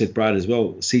like you said, Brad, as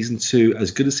well, season 2, as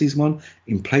good as season 1,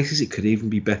 in places it could even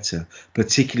be better,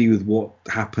 particularly with what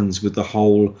happens with the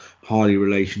whole Harley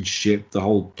relationship, the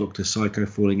whole Dr. Psycho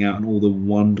falling out, and all the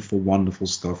wonderful, wonderful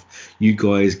stuff you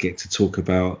guys get to talk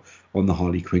about on the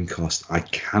Harley Quinn cast. I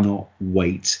cannot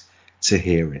wait to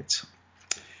hear it.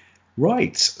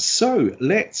 Right, so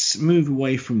let's move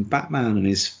away from Batman and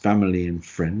his family and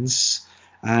friends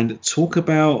and talk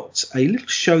about a little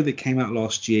show that came out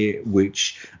last year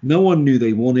which no one knew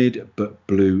they wanted but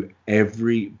blew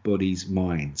everybody's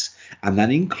minds. And that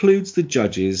includes the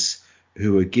judges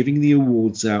who are giving the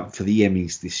awards out for the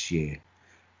Emmys this year.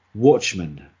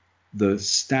 Watchmen, the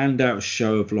standout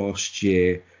show of last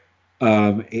year,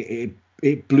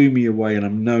 it blew me away, and I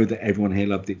know that everyone here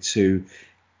loved it too,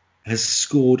 has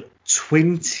scored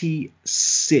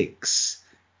 26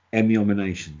 Emmy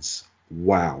nominations.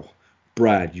 Wow.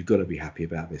 Brad, you've got to be happy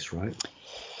about this, right?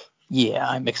 Yeah,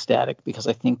 I'm ecstatic because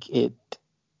I think it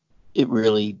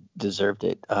really deserved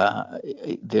it.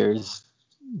 There's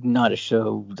not a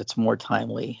show that's more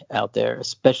timely out there,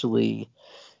 especially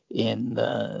in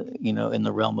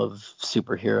the realm of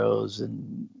superheroes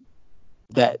and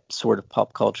that sort of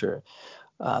pop culture.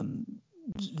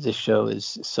 This show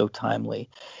is so timely.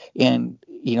 And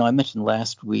I mentioned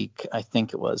last week, I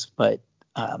think it was, but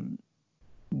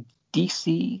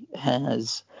DC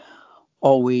has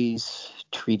always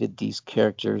treated these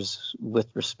characters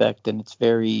with respect, and it's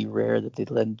very rare that they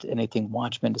lend anything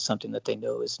Watchmen to something that they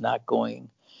know is not going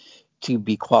to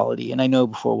be quality. And I know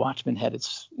before Watchmen had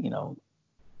its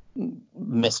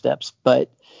missteps, but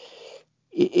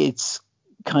it's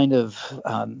kind of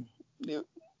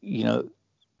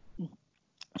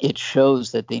it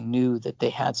shows that they knew that they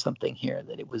had something here,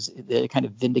 that they're kind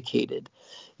of vindicated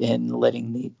in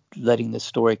letting the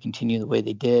story continue the way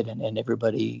they did, and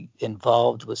everybody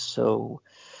involved was so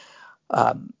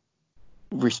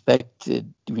respective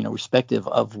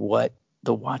of what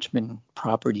the Watchmen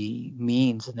property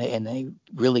means, and they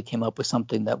really came up with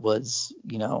something that was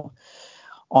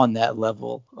on that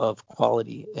level of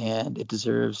quality, and it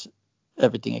deserves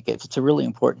everything it gets. It's a really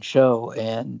important show,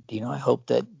 and I hope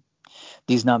that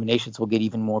these nominations will get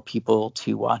even more people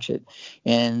to watch it.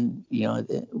 And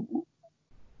it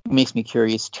makes me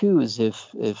curious too, is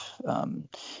if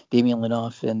Damien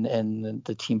Lindelof and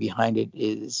the team behind it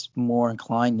is more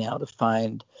inclined now to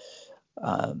find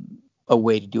a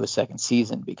way to do a second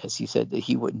season, because he said that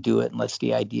he wouldn't do it unless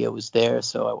the idea was there.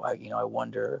 So I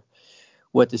wonder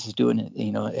what this is doing,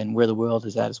 and where the world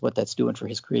is at, is what that's doing for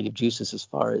his creative juices as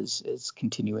far as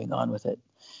continuing on with it.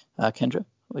 Kendra,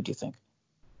 what do you think?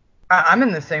 I'm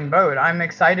in the same boat. I'm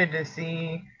excited to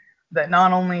see that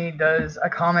not only does a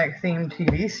comic-themed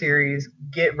TV series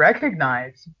get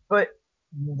recognized, but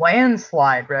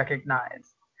landslide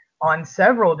recognized on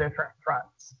several different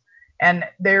fronts. And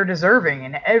they're deserving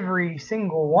in every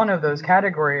single one of those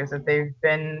categories that they've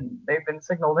been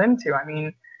signaled into. I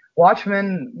mean,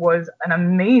 Watchmen was an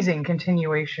amazing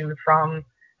continuation from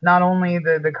not only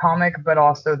the comic, but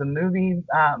also the movie.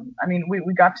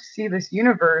 We got to see this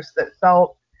universe that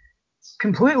felt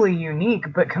completely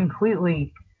unique, but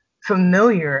completely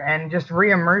familiar and just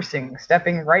re-immersing,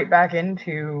 stepping right back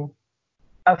into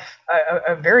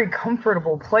a very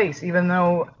comfortable place, even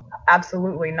though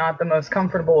absolutely not the most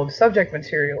comfortable of subject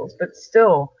materials, but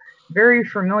still very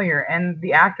familiar. And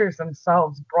the actors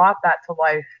themselves brought that to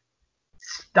life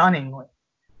stunningly.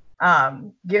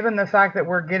 Given the fact that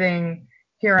we're getting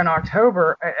here in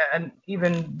October an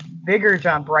even bigger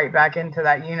jump right back into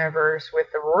that universe with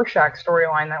the Rorschach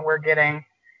storyline that we're getting,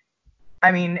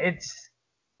 I mean, it's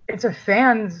a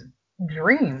fan's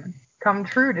dream come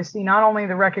true to see not only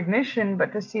the recognition,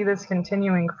 but to see this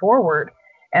continuing forward.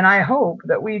 And I hope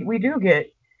that we do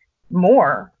get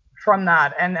more from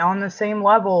that, and on the same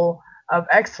level of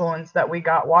excellence that we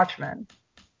got Watchmen.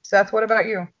 Seth, what about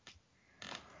you?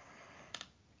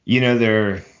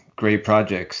 There are great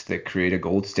projects that create a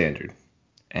gold standard.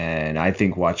 And I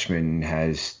think Watchmen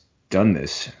has done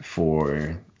this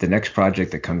for the next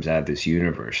project that comes out of this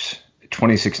universe.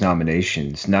 26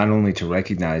 nominations, not only to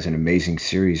recognize an amazing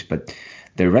series, but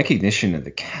the recognition of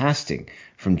the casting,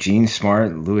 from Gene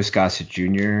Smart, Louis Gossett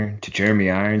Jr. to Jeremy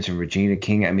Irons and Regina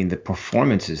King. I mean, the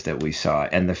performances that we saw,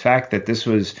 and the fact that this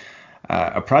was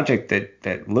a project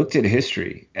that looked at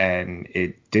history, and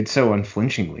it did so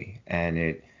unflinchingly, and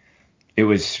it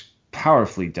was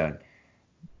powerfully done.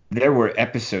 There were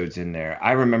episodes in there.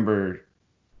 I remember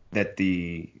that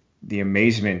the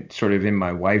amazement sort of in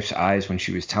my wife's eyes when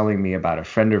she was telling me about a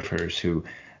friend of hers who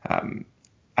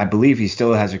I believe he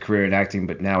still has a career in acting,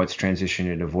 but now it's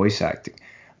transitioned into voice acting.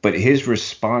 But his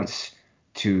response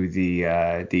to the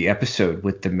episode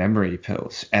with the memory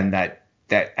pills, and that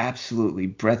absolutely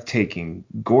breathtaking,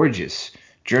 gorgeous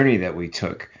journey that we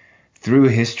took through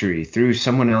history, through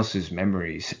someone else's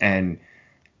memories, and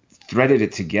threaded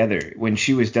it together. When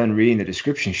she was done reading the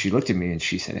description, she looked at me and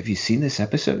she said, "Have you seen this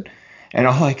episode?" And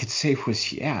all I could say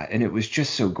was, "Yeah." And it was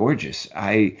just so gorgeous.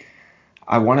 I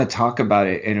want to talk about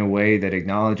it in a way that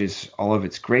acknowledges all of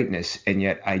its greatness, and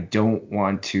yet I don't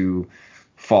want to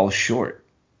fall short,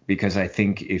 because I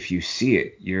think if you see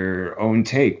it, your own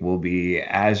take will be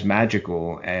as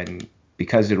magical, and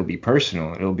because it'll be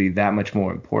personal, it'll be that much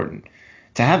more important.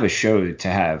 To have a show, to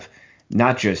have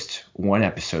not just one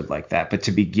episode like that, but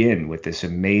to begin with this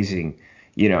amazing,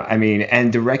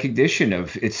 and the recognition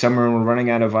of It's Summer and We're Running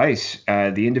Out of Ice,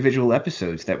 the individual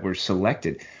episodes that were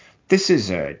selected. This is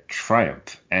a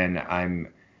triumph, and I'm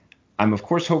of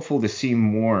course hopeful to see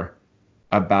more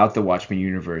about the Watchmen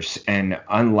universe and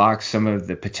unlock some of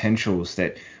the potentials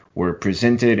that were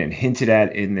presented and hinted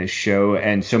at in this show,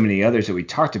 and so many others that we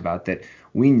talked about that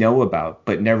we know about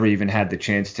but never even had the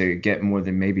chance to get more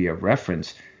than maybe a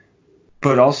reference.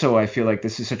 But also, I feel like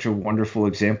this is such a wonderful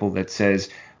example that says,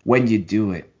 when you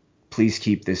do it, please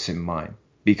keep this in mind,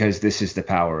 because this is the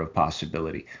power of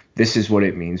possibility. This is what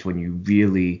it means when you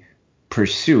really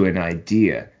pursue an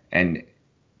idea and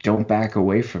don't back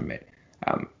away from it.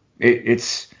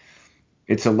 It's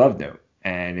a love note,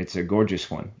 and it's a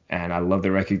gorgeous one, and I love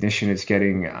the recognition it's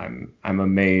getting. I'm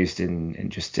amazed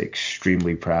and just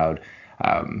extremely proud.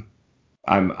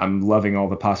 I'm loving all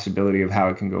the possibility of how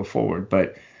it can go forward,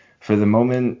 but for the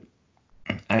moment,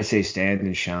 I say stand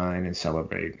and shine and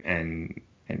celebrate and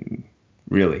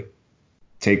really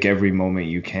take every moment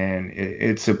you can.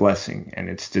 It's a blessing, and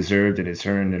it's deserved, and it's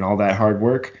earned, and all that hard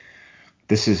work.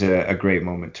 This is a great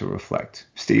moment to reflect.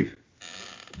 Steve?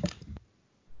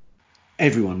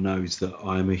 Everyone knows that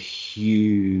I'm a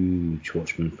huge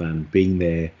Watchmen fan, being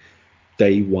there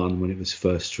day one when it was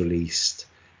first released.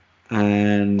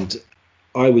 And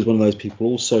I was one of those people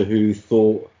also who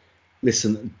thought,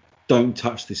 listen, don't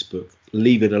touch this book,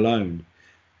 leave it alone.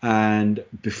 And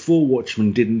before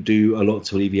Watchmen didn't do a lot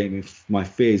to alleviate my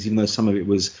fears, even though some of it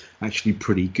was actually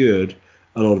pretty good,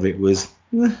 a lot of it was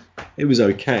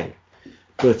okay.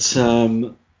 But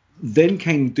then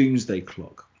came Doomsday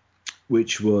Clock,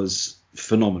 which was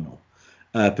phenomenal,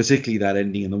 particularly that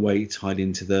ending and the way it tied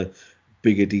into the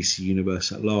bigger DC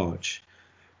universe at large.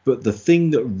 But the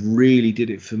thing that really did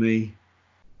it for me,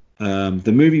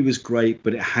 the movie was great,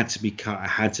 but it had to be cut. It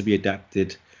had to be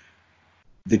adapted.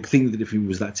 The thing that did it for me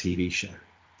was that TV show.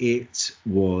 It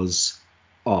was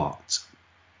art,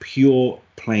 pure,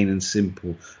 plain and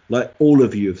simple. Like all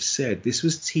of you have said, this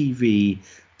was TV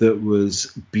that was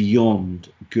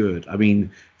beyond good. I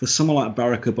mean, for someone like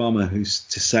Barack Obama, who's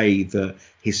to say that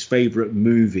his favorite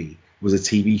movie was a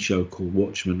TV show called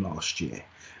Watchmen last year,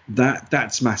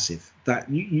 that's massive. That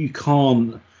you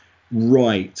can't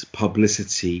write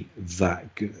publicity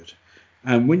that good.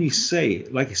 And when you say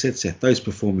it, like you said, Seth, those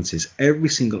performances, every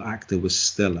single actor was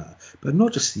stellar, but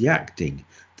not just the acting,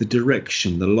 the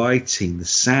direction, the lighting, the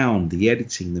sound, the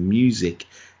editing, the music,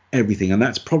 everything. And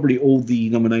that's probably all the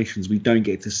nominations we don't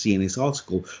get to see in this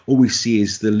article. All we see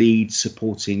is the lead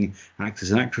supporting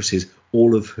actors and actresses,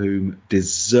 all of whom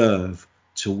deserve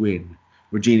to win.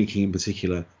 Regina King in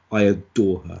particular, I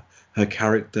adore her. Her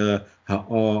character, her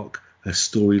arc, her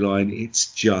storyline,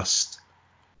 it's just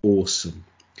awesome.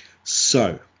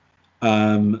 So,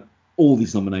 all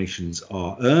these nominations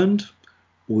are earned,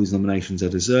 all these nominations are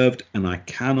deserved, and I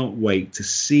cannot wait to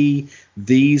see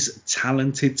these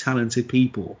talented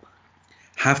people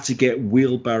have to get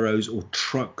wheelbarrows or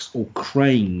trucks or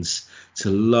cranes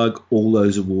to lug all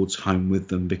those awards home with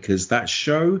them, because that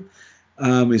show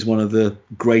is one of the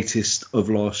greatest of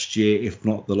last year, if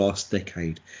not the last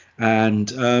decade.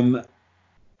 And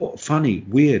funny,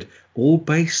 weird, all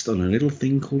based on a little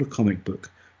thing called a comic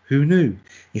book. Who knew?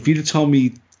 If you'd have told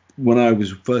me when I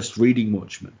was first reading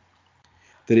Watchmen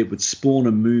that it would spawn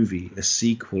a movie, a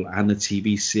sequel, and a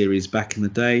TV series back in the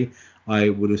day, I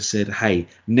would have said, hey,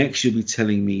 next you'll be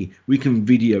telling me we can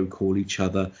video call each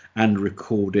other and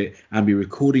record it and be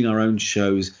recording our own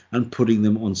shows and putting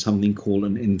them on something called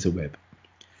an interweb.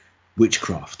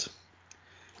 Witchcraft.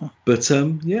 But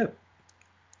yeah,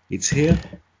 it's here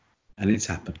and it's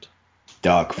happened.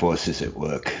 Dark forces at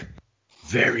work.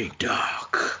 Very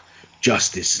dark.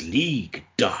 Justice League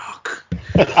dark.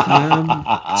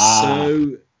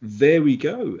 So there we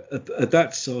go.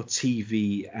 That's our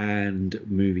TV and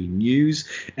movie news.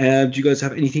 Do you guys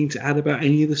have anything to add about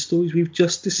any of the stories we've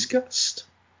just discussed?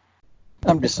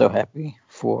 I'm just so happy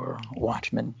for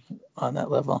Watchmen on that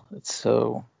level. It's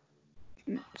so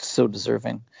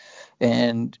deserving.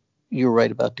 And you're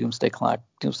right about Doomsday Clock.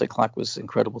 Doomsday Clock was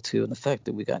incredible too, and the fact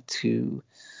that we got two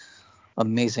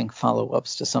amazing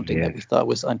follow-ups to something that we thought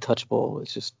was untouchable.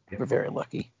 It's just, we're very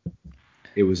lucky.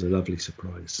 It was a lovely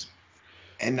surprise.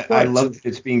 And right, I love that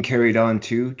it's being carried on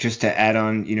too. Just to add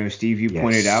on, Steve, you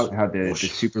pointed out how the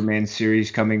Superman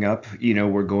series coming up,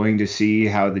 we're going to see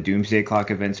how the Doomsday Clock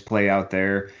events play out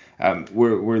there.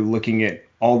 We're looking at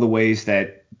all the ways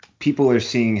that people are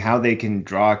seeing how they can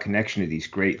draw a connection to these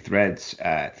great threads.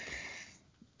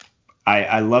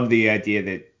 I love the idea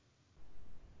that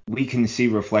we can see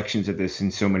reflections of this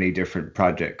in so many different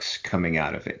projects coming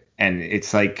out of it. And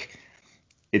it's like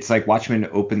Watchmen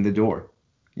opened the door.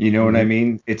 You know what I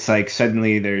mean? It's like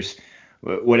suddenly there's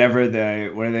what do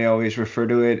they always refer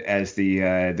to it as,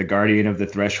 the guardian of the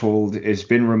threshold has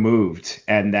been removed,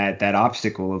 and that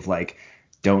obstacle of like,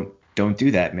 don't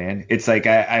do that, man. It's like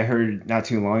I heard not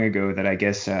too long ago that I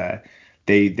guess they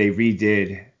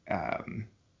redid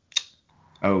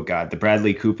oh God, the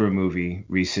Bradley Cooper movie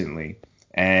recently,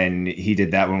 and he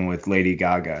did that one with Lady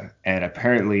Gaga. And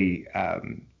apparently,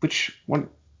 which one?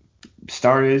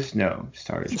 Star is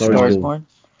Star is Born.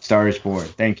 Star is Born.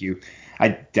 Thank you. I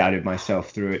doubted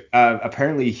myself through it.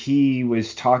 Apparently, he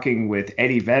was talking with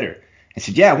Eddie Vedder and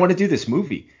said, "Yeah, I want to do this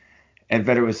movie." And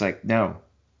Vedder was like, "No,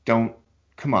 don't.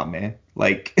 Come on, man.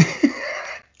 Like,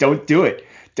 don't do it.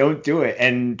 Don't do it."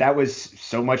 And that was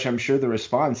so much, I'm sure, the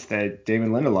response that Damon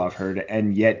Lindelof heard.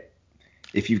 And yet,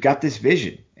 if you've got this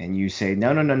vision and you say,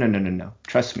 no,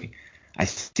 trust me, I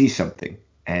see something,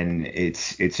 and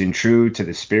it's in true to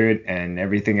the spirit and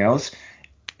everything else,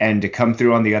 and to come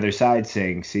through on the other side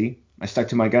saying, see, I stuck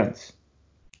to my guns.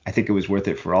 I think it was worth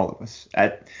it for all of us.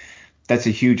 That's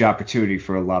a huge opportunity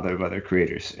for a lot of other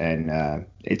creators, and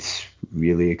it's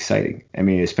really exciting. I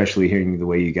mean, especially hearing the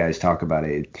way you guys talk about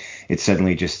it, it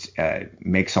suddenly just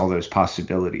makes all those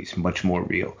possibilities much more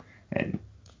real, and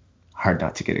hard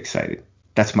not to get excited.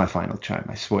 That's my final chime,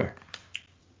 I swear.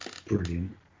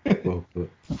 Brilliant. Well put.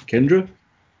 Kendra?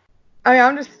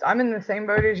 I'm in the same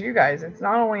boat as you guys. It's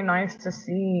not only nice to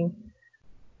see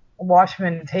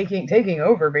Watchmen taking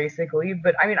over basically,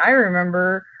 but I mean, I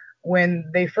remember when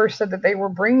they first said that they were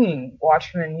bringing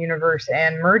Watchmen universe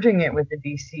and merging it with the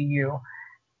DCU,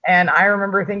 and I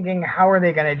remember thinking, how are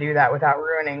they going to do that without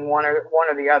ruining one or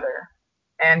the other?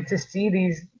 And to see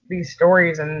these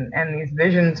stories and these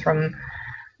visions from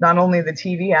not only the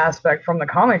TV aspect, from the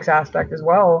comics aspect as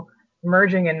well,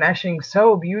 merging and meshing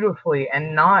so beautifully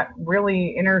and not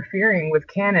really interfering with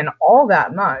canon all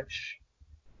that much,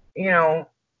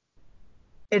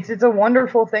 it's a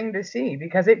wonderful thing to see,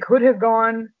 because it could have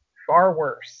gone far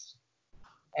worse,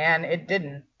 and it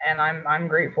didn't, and I'm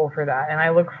grateful for that, and I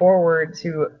look forward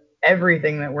to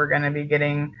everything that we're going to be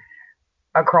getting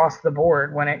across the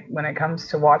board when it comes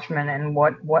to Watchmen and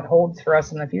what holds for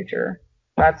us in the future.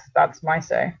 That's my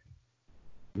say.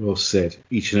 Well said,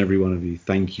 each and every one of you.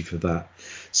 Thank you for that.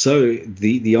 So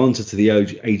the answer to the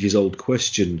ages-old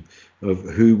question of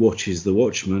who watches The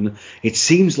Watchmen, it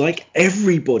seems like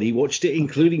everybody watched it,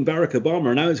 including Barack Obama,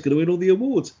 and now it's going to win all the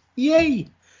awards. Yay!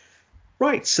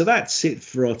 Right, so that's it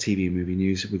for our TV and movie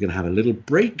news. We're going to have a little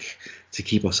break to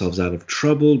keep ourselves out of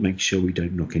trouble, make sure we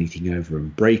don't knock anything over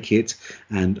and break it,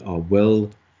 and are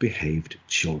well-behaved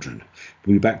children.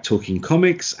 We'll be back talking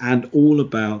comics and all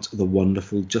about the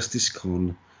wonderful Justice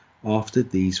Con after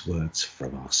these words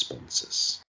from our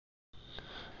sponsors.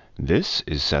 This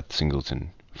is Seth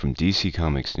Singleton from DC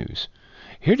Comics News,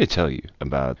 here to tell you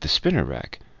about the Spinner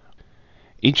Rack.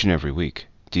 Each and every week,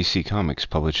 DC Comics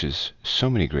publishes so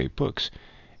many great books,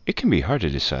 it can be hard to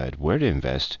decide where to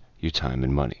invest your time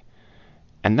and money.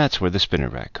 And that's where the Spinner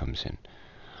Rack comes in.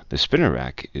 The Spinner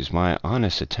Rack is my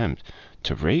honest attempt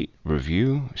to rate,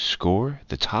 review, score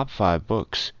the top 5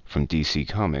 books from DC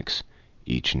Comics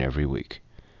each and every week.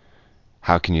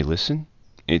 How can you listen?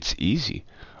 It's easy.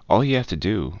 All you have to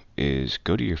do is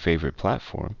go to your favorite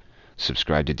platform,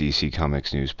 subscribe to DC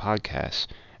Comics News podcasts,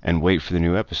 and wait for the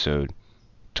new episode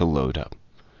to load up.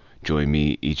 Join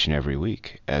me each and every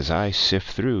week as I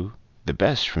sift through the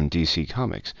best from DC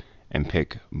Comics and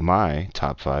pick my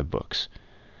top 5 books.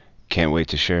 Can't wait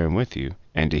to share them with you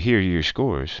and to hear your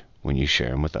scores when you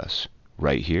share them with us,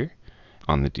 right here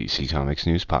on the DC Comics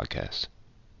News Podcast.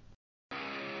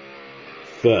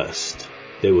 First,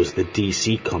 there was the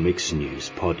DC Comics News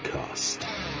Podcast.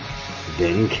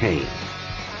 Then came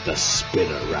the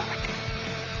Spinner Rack.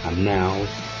 And now,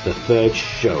 the third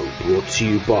show brought to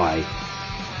you by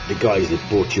the guys that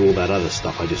brought you all that other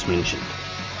stuff I just mentioned.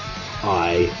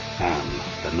 I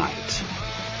Am the Night.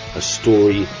 A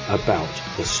story about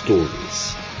the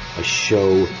stories. A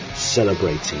show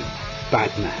celebrating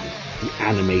Batman, the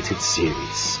animated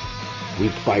series.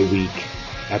 Week by week,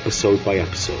 episode by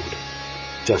episode.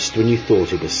 Just when you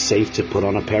thought it was safe to put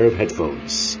on a pair of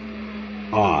headphones,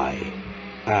 I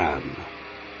am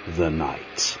the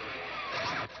Night.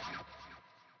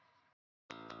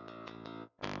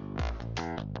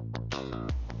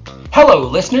 Hello,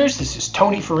 listeners. This is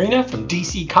Tony Farina from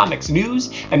DC Comics News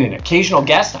and an occasional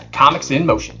guest on Comics in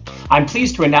Motion. I'm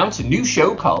pleased to announce a new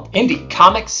show called Indie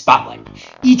Comics Spotlight.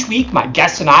 Each week, my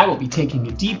guests and I will be taking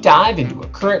a deep dive into a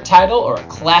current title or a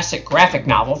classic graphic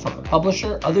novel from a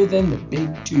publisher other than the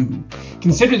big two.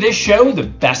 Consider this show the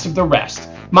best of the rest.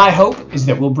 My hope is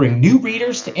that we'll bring new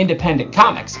readers to independent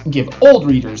comics and give old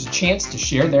readers a chance to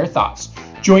share their thoughts.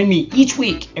 Join me each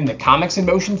week in the Comics in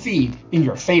Motion feed in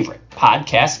your favorite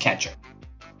podcast catcher.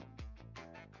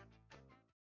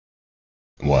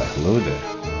 Why, hello there.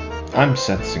 I'm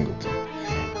Seth Singleton,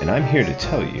 and I'm here to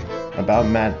tell you about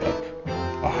Mad Love,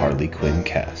 a Harley Quinn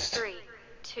cast. 3,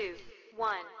 2,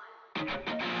 1.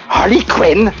 Harley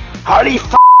Quinn? Harley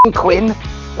f***ing Quinn,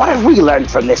 what have we learned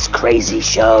from this crazy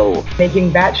show?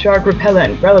 Making bat shark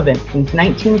repellent relevant since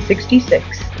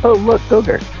 1966. Oh, look,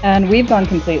 Ogre. And we've gone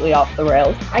completely off the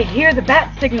rails. I hear the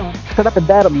bat signal. Shut up and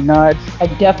battle me, Nards. I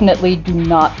definitely do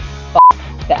not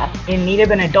that. In need of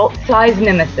an adult-sized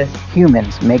nemesis.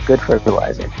 Humans make good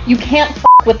fertilizer. You can't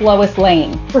with Lois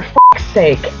Lane. For f***'s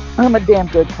sake. I'm a damn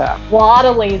good cop. Lot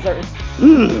of lasers.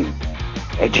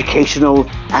 Educational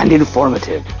and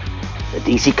informative. The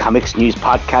DC Comics News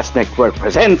Podcast Network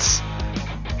presents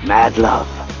Mad Love,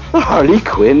 the Harley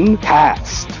Quinn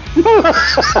cast.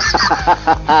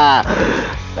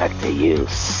 Back to you,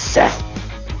 Seth.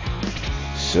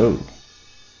 So,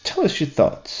 tell us your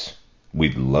thoughts.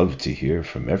 We'd love to hear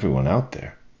from everyone out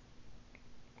there.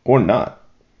 Or not.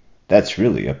 That's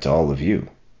really up to all of you.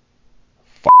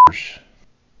 F***ers.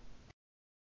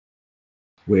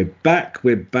 We're back,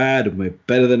 we're bad, and we're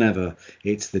better than ever.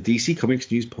 It's the DC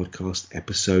Comics News Podcast,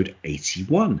 episode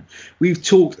 81. We've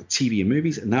talked TV and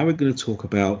movies, and now we're going to talk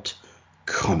about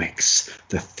comics,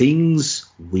 the things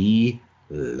we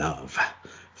love.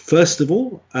 First of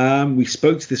all, we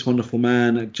spoke to this wonderful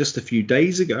man just a few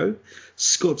days ago.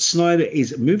 Scott Snyder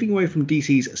is moving away from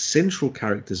DC's central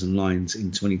characters and lines in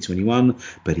 2021,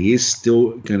 but he is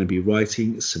still going to be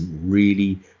writing some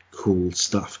really cool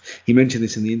stuff. He mentioned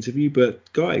this in the interview,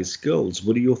 but guys, girls,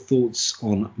 what are your thoughts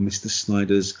on Mr.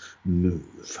 Snyder's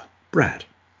move? Brad?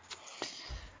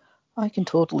 I can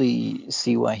totally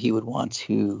see why he would want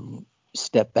to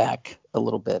step back a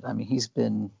little bit. I mean, he's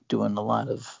been doing a lot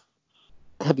of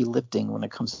heavy lifting when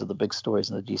it comes to the big stories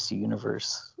in the DC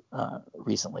universe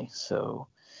recently, so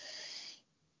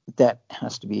that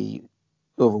has to be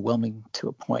overwhelming to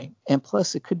a point. And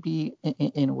plus, it could be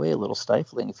in a way a little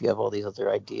stifling if you have all these other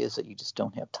ideas that you just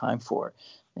don't have time for.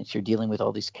 And if you're dealing with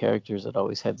all these characters that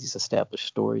always have these established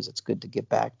stories, it's good to get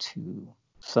back to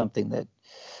something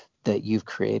that you've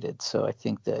created. So I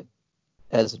think that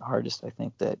as an artist, I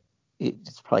think that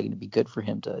it's probably going to be good for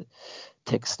him to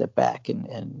take a step back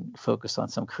and focus on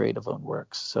some creative own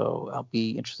works. So I'll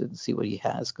be interested to see what he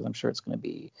has, because I'm sure it's going to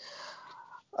be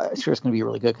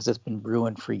really good, because it's been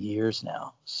brewing for years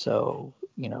now. So,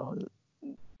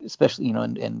 especially,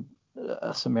 and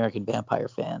us American Vampire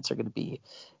fans are going to be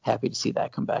happy to see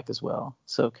that come back as well.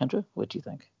 So Kendra, what do you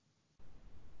think?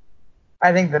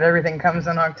 I think that everything comes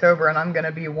in October, and I'm going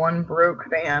to be one broke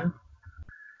fan.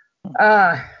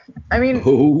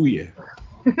 Oh yeah.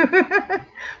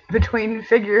 Between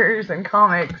figures and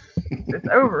comics, it's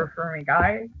over for me,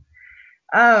 guys.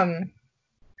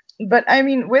 But I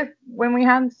mean, when we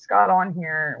had Scott on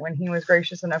here, when he was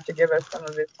gracious enough to give us some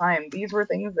of his time, these were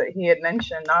things that he had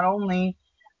mentioned. Not only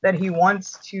that he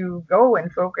wants to go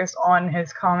and focus on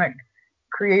his comic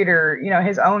creator,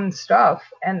 his own stuff,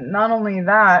 and not only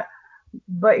that,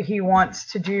 but he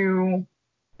wants to do,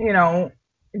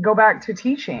 go back to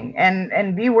teaching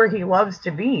and be where he loves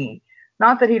to be.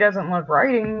 Not that he doesn't love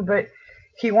writing, but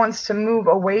he wants to move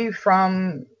away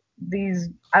from these,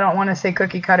 I don't want to say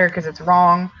cookie cutter because it's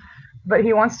wrong, but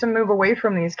he wants to move away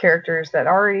from these characters that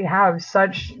already have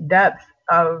such depth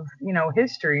of,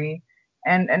 history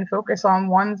and focus on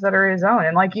ones that are his own.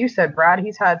 And like you said, Brad,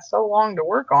 he's had so long to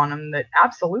work on them that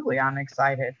absolutely I'm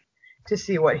excited to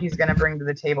see what he's going to bring to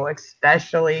the table,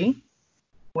 especially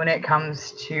when it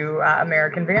comes to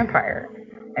American Vampire.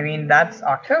 I mean, that's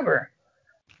October.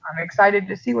 I'm excited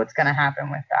to see what's going to happen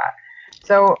with that.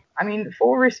 So, I mean,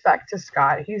 full respect to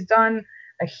Scott. He's done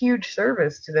a huge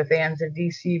service to the fans of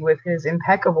DC with his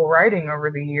impeccable writing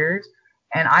over the years,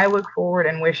 and I look forward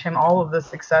and wish him all of the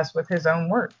success with his own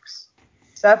works.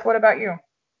 Seth, what about you?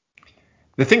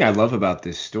 The thing I love about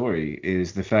this story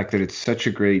is the fact that it's such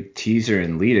a great teaser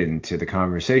and lead-in to the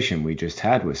conversation we just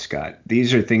had with Scott.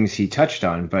 These are things he touched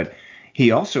on, but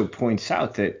he also points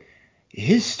out that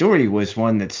his story was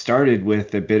one that started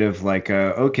with a bit of like,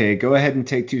 okay, go ahead and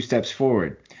take 2 steps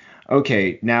forward.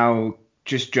 Okay, now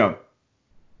just jump.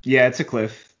 Yeah, it's a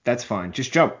cliff. That's fine.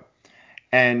 Just jump.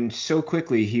 And so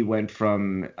quickly he went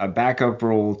from a backup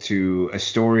role to a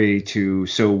story to,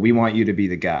 so we want you to be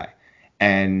the guy.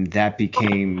 And that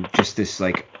became just this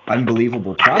like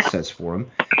unbelievable process for him.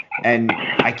 And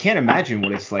I can't imagine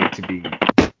what it's like to be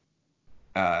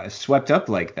swept up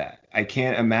like that. I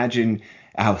can't imagine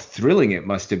how thrilling it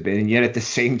must have been. And yet at the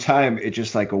same time, it's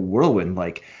just like a whirlwind.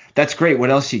 Like, that's great. What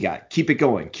else you got? Keep it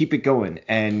going. Keep it going.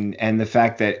 And the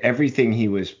fact that everything he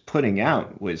was putting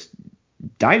out was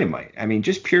dynamite. I mean,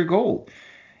 just pure gold.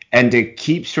 And to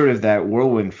keep sort of that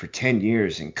whirlwind for 10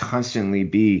 years and constantly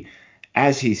be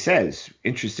as he says,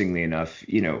 interestingly enough,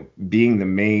 being the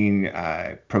main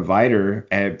provider,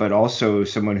 but also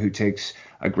someone who takes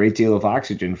a great deal of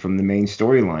oxygen from the main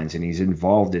storylines, and he's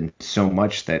involved in so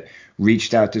much that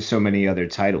reached out to so many other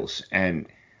titles. And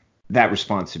that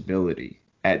responsibility,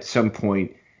 at some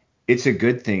point, it's a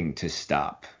good thing to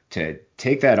stop, to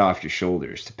take that off your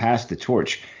shoulders, to pass the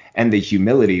torch. And the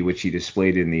humility which he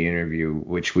displayed in the interview,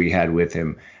 which we had with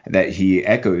him, that he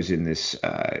echoes in this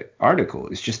article,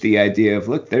 is just the idea of,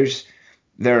 look,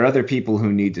 there are other people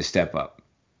who need to step up,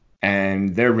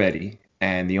 and they're ready,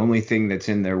 and the only thing that's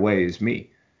in their way is me.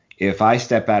 If I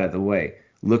step out of the way,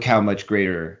 look how much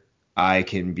greater I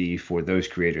can be for those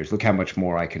creators. Look how much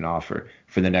more I can offer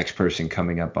for the next person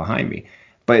coming up behind me.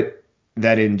 But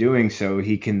that in doing so,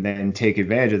 he can then take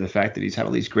advantage of the fact that he's had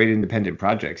all these great independent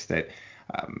projects that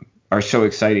are so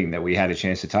exciting that we had a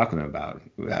chance to talk to him about.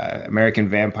 American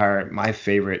Vampire, my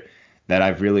favorite that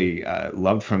I've really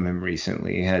loved from him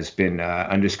recently has been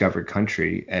Undiscovered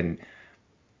Country. And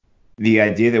the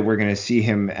idea that we're going to see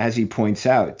him, as he points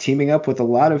out, teaming up with a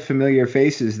lot of familiar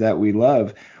faces that we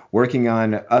love, working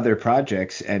on other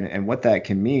projects and what that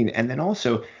can mean. And then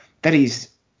also that he's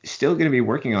still going to be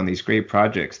working on these great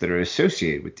projects that are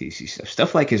associated with DC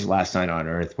stuff like his Last Night on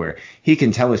Earth, where he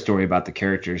can tell a story about the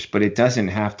characters, but it doesn't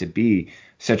have to be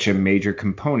such a major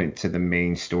component to the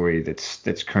main story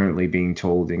that's currently being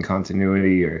told in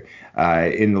continuity or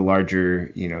in the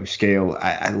larger scale.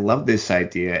 I love this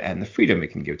idea and the freedom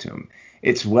it can give to him.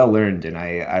 It's well earned, and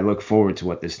I look forward to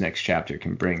what this next chapter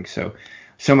can bring. So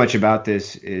much about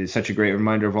this is such a great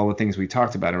reminder of all the things we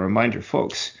talked about. A reminder,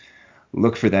 folks,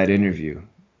 look for that interview.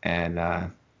 And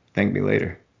thank me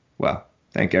later. Well,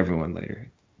 thank everyone later.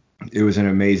 It was an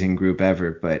amazing group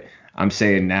effort, but I'm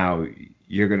saying now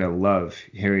you're going to love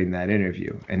hearing that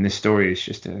interview. And this story is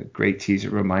just a great teaser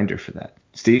reminder for that.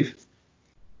 Steve?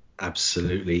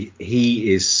 Absolutely.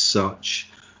 He is such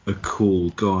a cool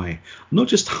guy. Not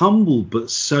just humble,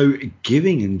 but so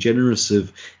giving and generous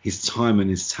of his time and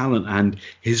his talent and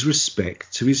his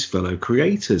respect to his fellow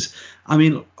creators. I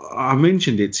mean, I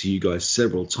mentioned it to you guys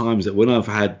several times that when I've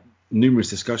had numerous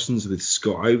discussions with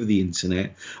Scott over the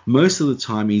internet, most of the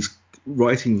time he's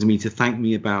writing to me to thank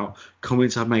me about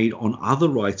comments I've made on other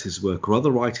writers' work or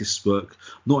other writers' work,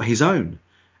 not his own,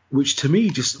 which to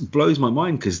me just blows my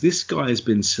mind, because this guy has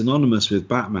been synonymous with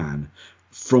Batman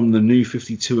from the New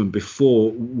 52 and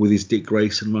before with his Dick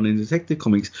Grayson run in Detective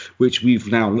Comics, which we've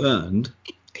now learned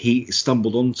he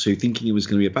stumbled onto thinking it was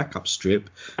going to be a backup strip,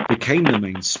 became the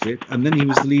main strip, and then he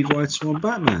was the lead writer on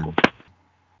Batman.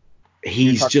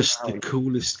 He's just the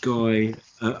coolest guy,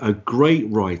 a great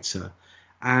writer,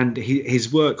 and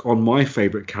his work on my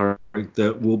favourite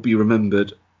character will be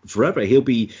remembered forever. He'll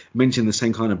be mentioned the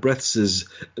same kind of breaths as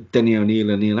Denny O'Neil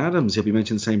and Neil Adams. He'll be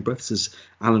mentioned the same breaths as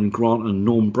Alan Grant and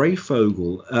Norm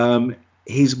Breyfogle.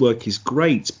 His work is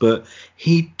great, but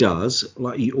he does,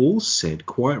 like you all said,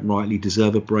 quite rightly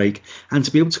deserve a break, and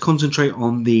to be able to concentrate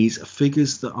on these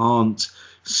figures that aren't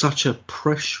such a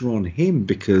pressure on him,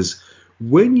 because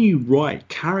when you write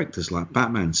characters like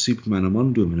Batman, Superman and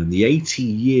Wonder Woman and the 80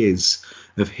 years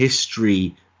of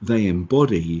history they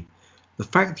embody, the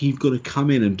fact that you've got to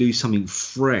come in and do something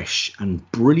fresh and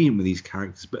brilliant with these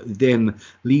characters, but then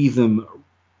leave them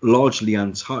largely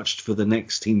untouched for the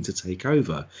next team to take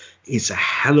over, it's a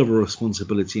hell of a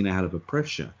responsibility and a hell of a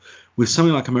pressure. With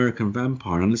something like American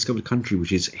Vampire and Undiscovered Country,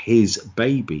 which is his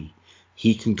baby,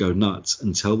 he can go nuts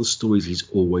and tell the stories he's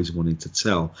always wanted to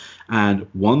tell. And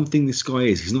one thing this guy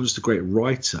is, he's not just a great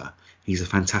writer, he's a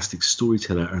fantastic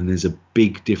storyteller, and there's a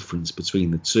big difference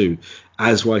between the two.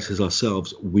 As writers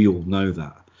ourselves, we all know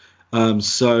that.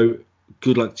 So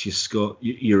good luck to you, Scott.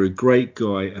 You're a great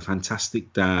guy, a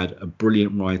fantastic dad, a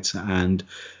brilliant writer, and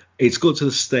it's got to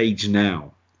the stage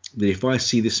now that if I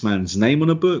see this man's name on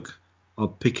a book, I'll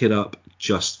pick it up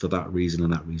just for that reason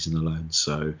and that reason alone.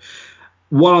 So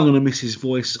while I'm going to miss his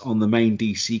voice on the main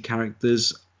DC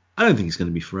characters, I don't think it's going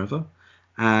to be forever.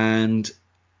 And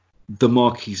the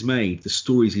mark he's made, the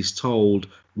stories he's told,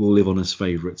 will live on as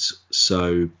favourites.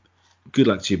 So good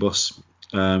luck to you, boss.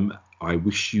 I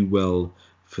wish you well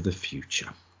for the future.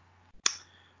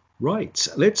 Right,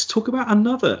 let's talk about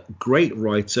another great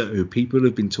writer who people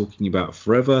have been talking about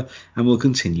forever and will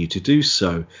continue to do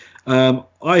so.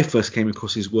 I first came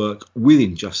across his work with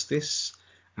Injustice,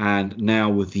 and now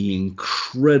with the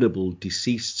incredible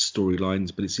Deceased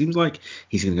storylines, but it seems like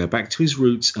he's going to go back to his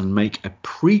roots and make a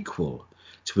prequel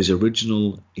to his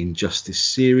original Injustice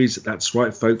series. That's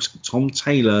right, folks. Tom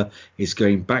Taylor is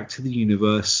going back to the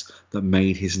universe that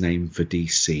made his name for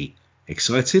DC.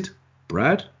 Excited?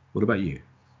 Brad, what about you?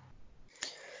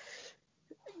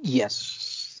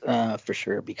 Yes. for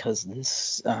sure, because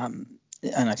this, and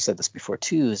I've said this before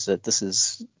too, is that this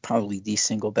is probably the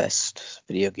single best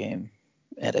video game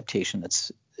adaptation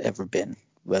that's ever been.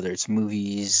 Whether it's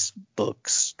movies,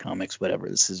 books, comics, whatever,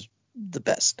 this is the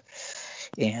best.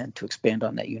 And to expand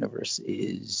on that universe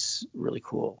is really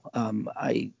cool.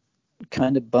 I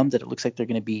kind of bummed that it looks like they're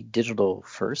going to be digital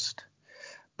first,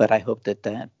 but I hope that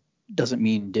that doesn't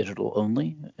mean digital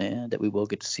only, and that we will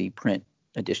get to see print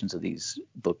editions of these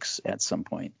books at some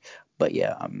point. But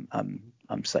yeah, I'm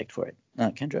psyched for it.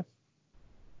 Kendra?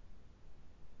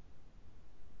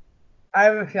 I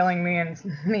have a feeling me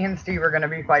and Steve are going to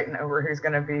be fighting over who's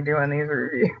going to be doing these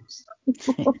reviews.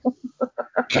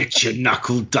 Get your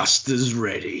knuckle dusters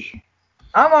ready.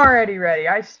 I'm already ready.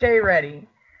 I stay ready.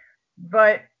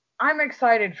 But I'm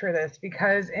excited for this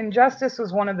because Injustice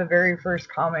was one of the very first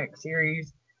comic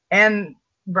series. And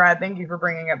Brad, thank you for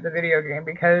bringing up the video game,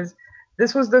 because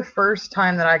this was the first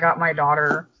time that I got my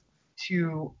daughter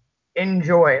to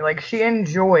enjoy, like, she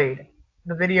enjoyed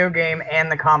the video game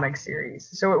and the comic series.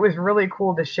 So it was really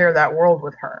cool to share that world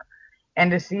with her.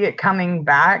 And to see it coming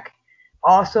back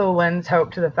also lends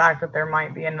hope to the fact that there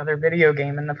might be another video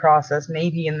game in the process,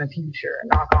 maybe in the future,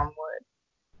 knock on wood.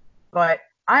 But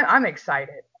I'm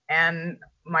excited, and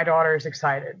my daughter's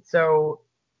excited. So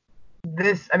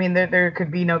this, I mean, there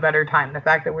could be no better time. The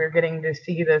fact that we're getting to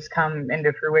see this come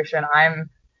into fruition, I'm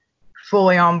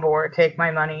fully on board. Take my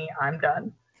money. I'm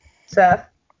done. Seth?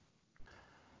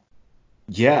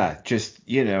 Yeah, just,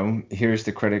 here's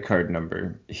the credit card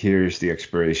number. Here's the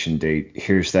expiration date.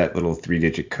 Here's that little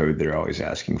 3-digit code they're always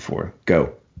asking for.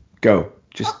 Go.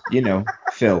 Just,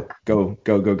 Phil, go.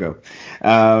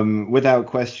 Without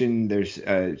question, there's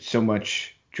so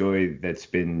much joy that's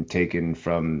been taken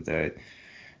from the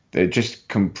just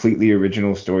completely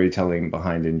original storytelling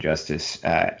behind Injustice.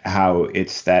 How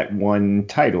it's that one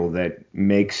title that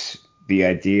makes the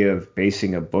idea of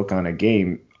basing a book on a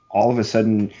game all of a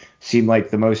sudden seem like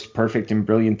the most perfect and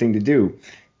brilliant thing to do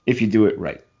if you do it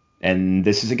right. And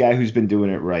this is a guy who's been doing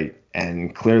it right.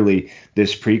 And clearly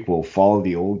this prequel, Fall of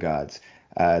the Old Gods,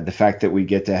 the fact that we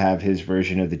get to have his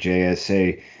version of the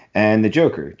JSA and the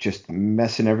Joker just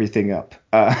messing everything up.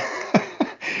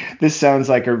 This sounds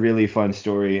like a really fun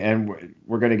story, and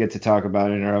we're going to get to talk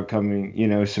about it in our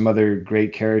upcoming, some other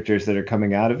great characters that are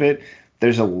coming out of it.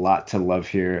 There's a lot to love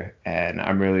here, and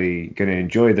I'm really going to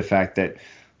enjoy the fact that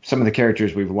some of the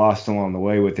characters we've lost along the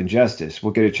way with Injustice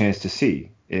we'll get a chance to see,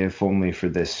 if only for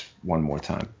this one more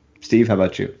time. Steve, how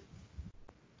about you?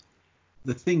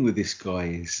 The thing with this guy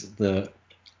is that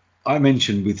I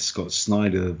mentioned with Scott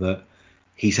Snyder that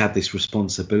he's had this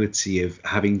responsibility of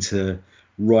having to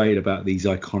write about these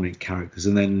iconic characters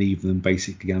and then leave them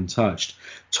basically untouched.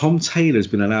 Tom Taylor's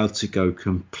been allowed to go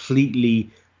completely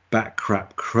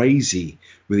backcrap crazy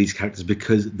with these characters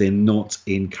because they're not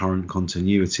in current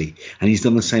continuity, and he's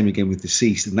done the same again with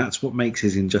Deceased, and that's what makes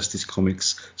his Injustice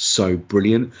comics so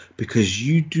brilliant, because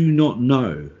you do not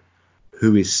know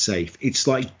who is safe. It's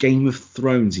like Game of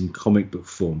Thrones in comic book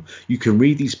form. You can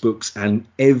read these books and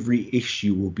every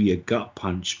issue will be a gut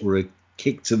punch or a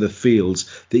kick to the fields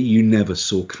that you never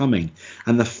saw coming.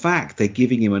 And the fact they're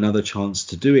giving him another chance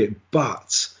to do it,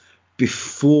 but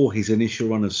before his initial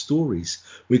run of stories,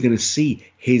 we're going to see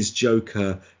his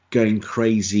Joker going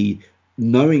crazy,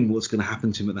 knowing what's going to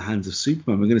happen to him at the hands of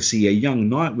Superman. We're going to see a young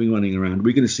Nightwing running around.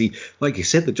 We're going to see, like you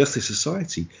said, the Justice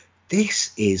Society.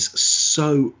 This is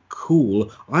so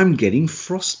cool. I'm getting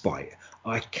frostbite.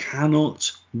 I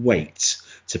cannot wait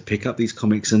to pick up these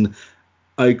comics. And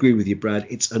I agree with you, Brad.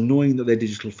 It's annoying that they're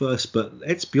digital first, but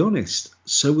let's be honest.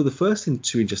 So were the first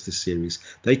two Injustice series.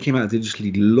 They came out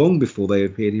digitally long before they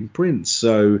appeared in print.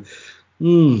 So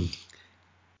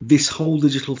this whole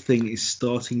digital thing is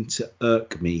starting to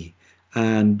irk me.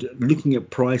 And looking at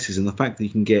prices and the fact that you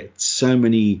can get so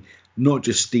many, not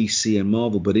just DC and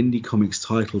Marvel, but indie comics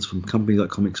titles from companies like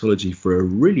Comixology for a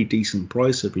really decent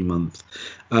price every month,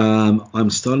 I'm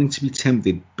starting to be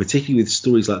tempted, particularly with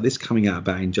stories like this coming out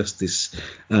about Injustice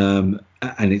and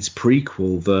its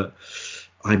prequel, that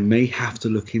I may have to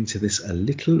look into this a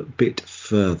little bit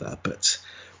further. But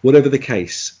whatever the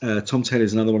case, Tom Taylor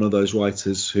is another one of those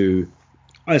writers who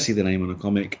I see the name on a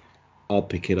comic, I'll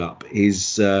pick it up.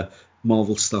 His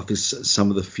Marvel stuff is some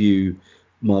of the few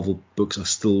Marvel books I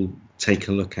still take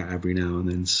a look at every now and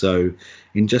then. So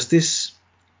Injustice,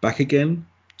 back again,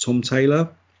 Tom Taylor.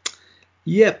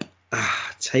 Yep,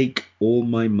 take all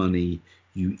my money,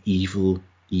 you evil,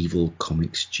 evil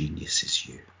comics geniuses,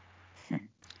 you.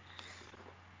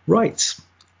 Right,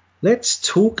 let's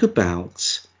talk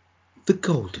about the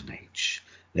Golden Age.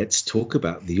 Let's talk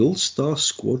about the All-Star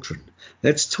Squadron.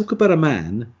 Let's talk about a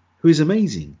man who is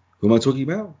amazing. Who am I talking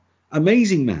about?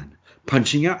 Amazing Man,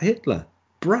 punching out Hitler.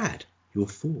 Brad, your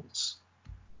thoughts?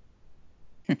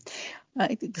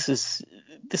 I think this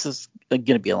is going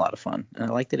to be a lot of fun, and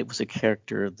I like that it was a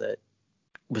character that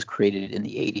was created in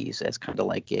the 80s as kind of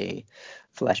like a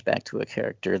flashback to a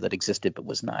character that existed but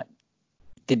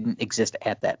didn't exist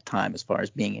at that time as far as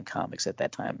being in comics at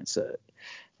that time.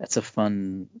 That's a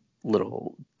fun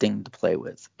little thing to play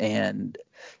with, and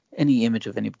any image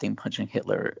of anything punching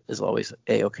Hitler is always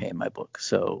a-okay in my book,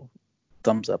 so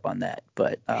thumbs up on that.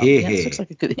 But this looks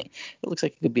like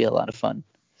it could be a lot of fun.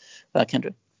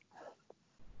 Kendra?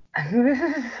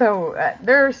 So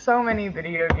there are so many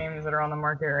video games that are on the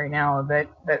market right now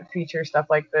that feature stuff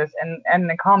like this, and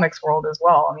the comics world as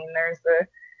well. I mean, there's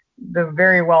the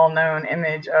very well known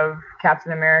image of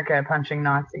Captain America punching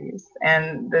Nazis,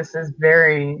 and this is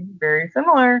very, very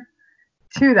similar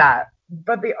to that.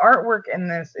 But the artwork in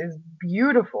this is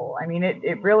beautiful. I mean,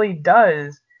 it really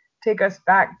does take us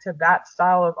back to that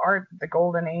style of art that the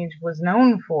Golden Age was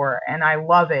known for, and I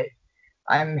love it.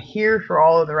 I'm here for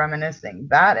all of the reminiscing.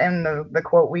 That and the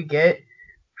quote we get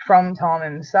from Tom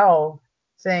himself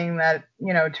saying that,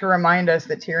 to remind us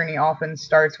that tyranny often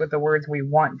starts with the words we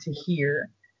want to hear,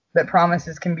 that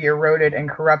promises can be eroded and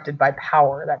corrupted by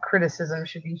power, that criticism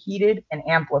should be heeded and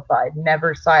amplified,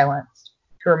 never silenced,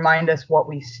 to remind us what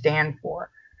we stand for.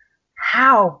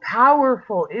 How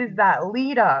powerful is that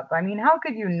lead up? I mean, how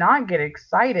could you not get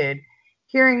excited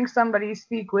hearing somebody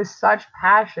speak with such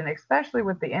passion, especially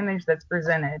with the image that's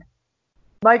presented?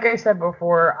 Like I said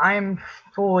before, I'm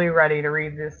fully ready to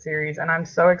read this series, and I'm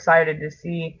so excited to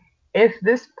see if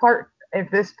this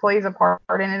plays a part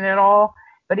in it at all.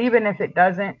 But even if it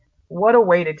doesn't, what a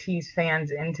way to tease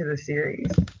fans into the series.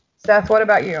 Seth, what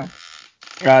about you?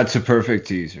 It's a perfect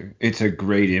teaser. It's a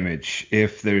great image.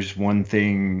 If there's one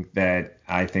thing that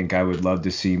I think I would love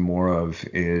to see more of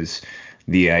is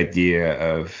the idea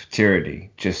of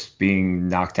tyranny just being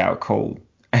knocked out cold.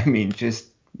 I mean, just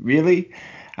really,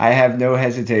 I have no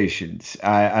hesitations.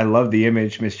 I love the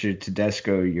image, Mr.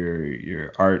 Tedesco.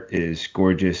 Your art is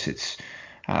gorgeous. It's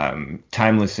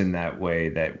timeless in that way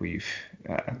that we've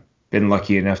been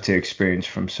lucky enough to experience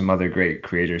from some other great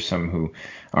creators, some who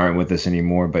aren't with us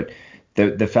anymore. But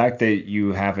the fact that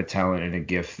you have a talent and a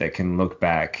gift that can look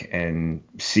back and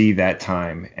see that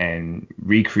time and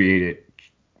recreate it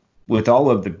with all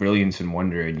of the brilliance and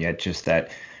wonder, and yet just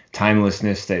that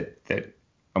timelessness that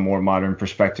a more modern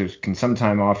perspective can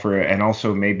sometimes offer, and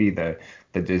also maybe the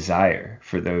desire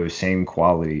for those same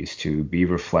qualities to be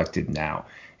reflected now.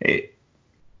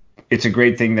 It's a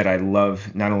great thing that I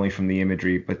love, not only from the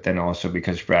imagery, but then also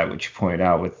because, Brad, what you pointed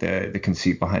out with the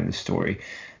conceit behind the story.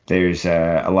 There's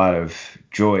a lot of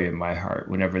joy in my heart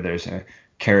whenever there's a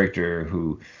character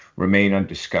who remain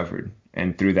undiscovered,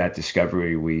 and through that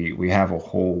discovery we have a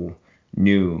whole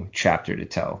new chapter to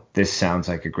tell. This sounds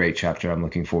like a great chapter. I'm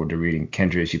looking forward to reading.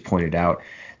 Kendra, as you pointed out,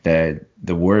 the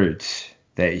words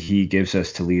that he gives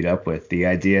us to lead up with, the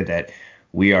idea that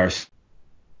we are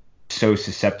so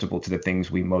susceptible to the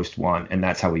things we most want, and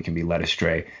that's how we can be led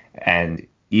astray. And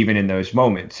even in those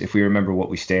moments, if we remember what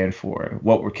we stand for,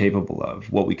 what we're capable of,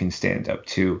 what we can stand up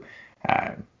to,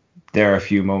 there are a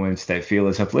few moments that feel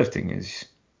as uplifting as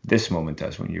this moment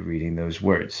does when you're reading those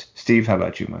words. Steve, how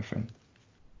about you, my friend?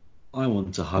 I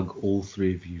want to hug all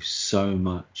three of you so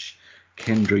much.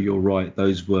 Kendra, you're right.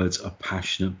 Those words are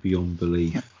passionate beyond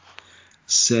belief.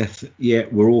 Seth, yeah,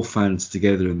 we're all fans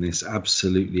together in this.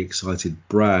 Absolutely excited.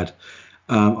 Brad,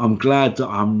 I'm glad that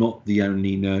I'm not the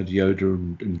only Nerd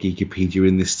Yoda and Geekopedia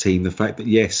in this team. The fact that,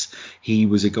 yes, he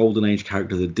was a Golden Age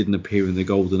character that didn't appear in the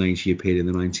Golden Age he appeared in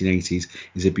the 1980s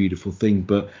is a beautiful thing.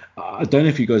 But I don't know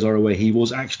if you guys are aware, he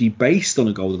was actually based on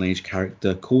a Golden Age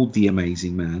character called the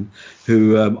Amazing Man,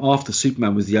 who, after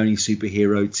Superman, was the only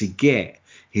superhero to get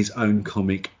his own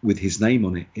comic with his name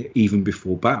on it, even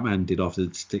before Batman did after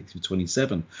Detective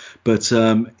 27. But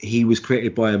he was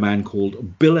created by a man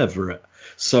called Bill Everett.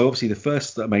 So obviously the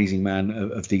first Amazing Man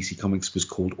of DC Comics was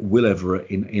called Will Everett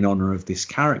in honor of this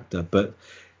character. But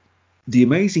the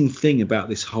amazing thing about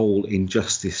this whole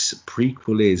Injustice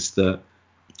prequel is that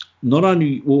not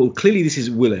only, well, clearly this is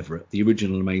Will Everett, the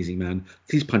original Amazing Man,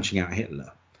 he's punching out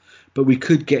Hitler. But we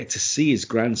could get to see his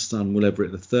grandson, Will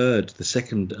Everett III, the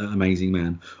second Amazing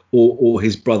Man, or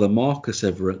his brother Marcus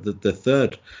Everett, the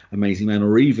third Amazing Man,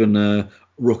 or even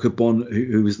Rooker Bond,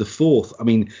 who was the fourth. I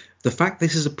mean, the fact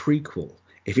this is a prequel,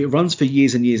 if it runs for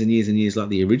years and years and years and years like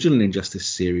the original Injustice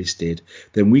series did,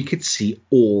 then we could see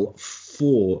all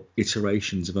 4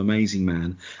 iterations of Amazing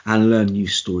Man and learn new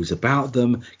stories about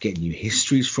them, get new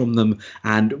histories from them,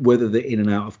 and whether they're in and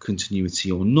out of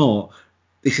continuity or not,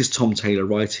 This is Tom Taylor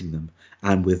writing them.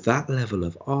 And with that level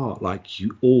of art, like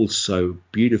you all so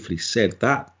beautifully said,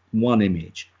 that one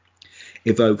image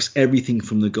evokes everything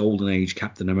from the Golden Age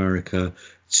Captain America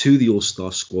to the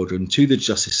All-Star Squadron to the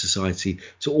Justice Society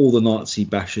to all the Nazi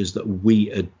bashers that we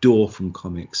adore from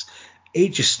comics. It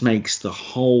just makes the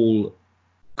whole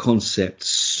concept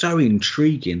so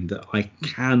intriguing that I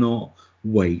cannot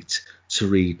wait to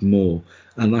read more.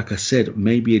 And like I said,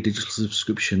 maybe a digital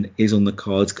subscription is on the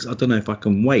cards, because I don't know if I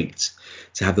can wait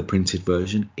to have the printed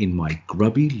version in my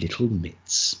grubby little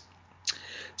mitts.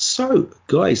 So,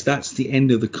 guys, that's the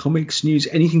end of the comics news.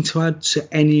 Anything to add to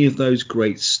any of those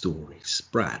great stories?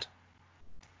 Brad?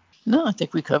 No, I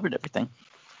think we covered everything.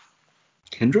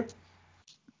 Kendra?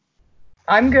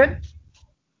 I'm good.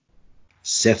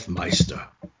 Seth Meister?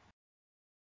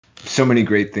 So many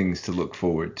great things to look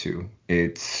forward to.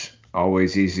 It's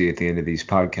always easy at the end of these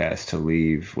podcasts to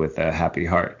leave with a happy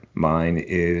heart. Mine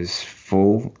is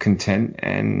full, content,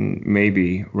 and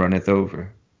maybe runneth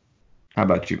over. How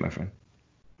about you, my friend?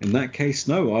 In that case,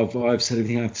 no, I've said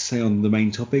everything I have to say on the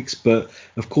main topics, but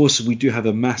of course we do have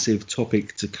a massive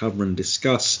topic to cover and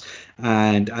discuss.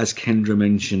 And as Kendra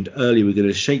mentioned earlier, we're going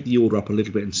to shake the order up a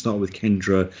little bit and start with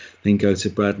Kendra, then go to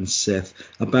Brad and Seth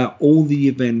about all the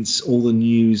events, all the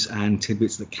news and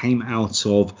tidbits that came out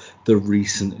of the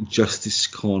recent Justice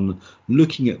Con,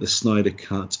 looking at the Snyder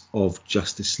Cut of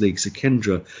Justice League. So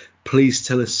Kendra, please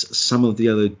tell us some of the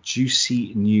other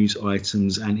juicy news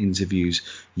items and interviews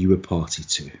you were party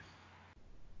to.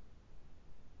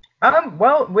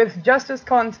 Well, with Justice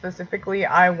Con specifically,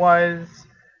 I was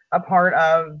a part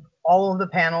of all of the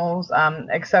panels,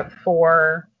 except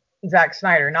for Zack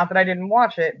Snyder. Not that I didn't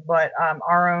watch it, but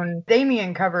our own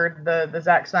Damien covered the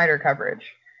Zack Snyder coverage,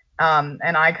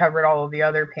 and I covered all of the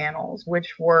other panels,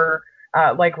 which were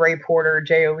like Ray Porter,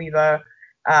 Jay Oliva,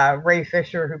 Ray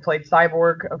Fisher, who played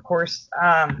Cyborg, of course,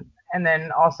 and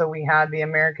then also we had the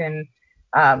American,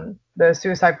 the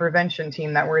suicide prevention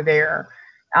team that were there.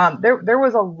 There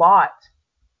was a lot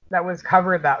that was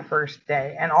covered that first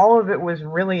day, and all of it was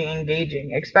really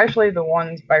engaging, especially the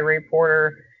ones by Ray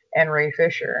Porter and Ray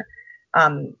Fisher.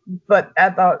 But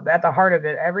at the heart of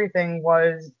it, everything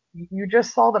was, you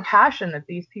just saw the passion that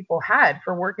these people had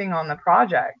for working on the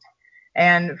project,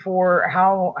 and for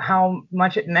how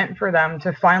much it meant for them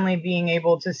to finally being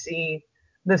able to see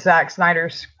the Zack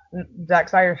Snyder's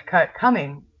cut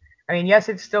coming. I mean, yes,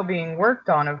 it's still being worked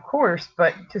on, of course,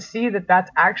 but to see that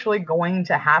that's actually going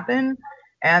to happen,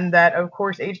 and that, of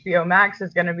course, HBO Max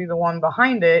is going to be the one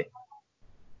behind it,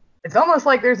 it's almost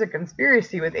like there's a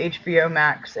conspiracy with HBO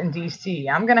Max and DC.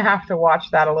 I'm going to have to watch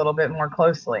that a little bit more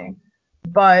closely.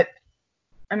 But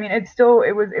I mean, it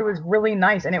was really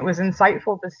nice, and it was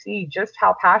insightful to see just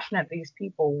how passionate these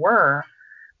people were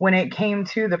when it came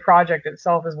to the project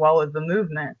itself, as well as the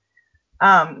movement.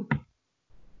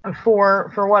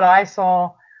 For what I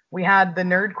saw, we had the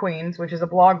Nerd Queens, which is a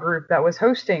blog group that was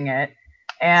hosting it,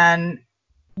 and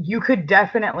you could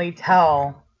definitely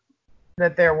tell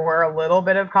that there were a little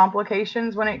bit of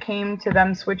complications when it came to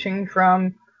them switching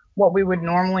from what we would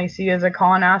normally see as a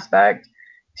con aspect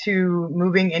to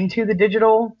moving into the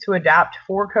digital to adapt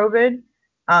for COVID.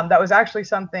 That was actually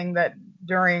something that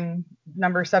during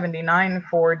number 79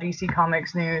 for DC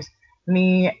Comics News,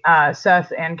 me,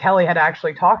 Seth, and Kelly had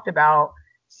actually talked about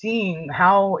seeing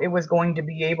how it was going to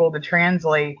be able to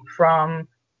translate from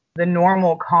the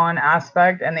normal con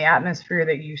aspect and the atmosphere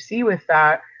that you see with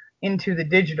that into the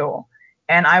digital.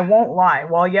 And I won't lie,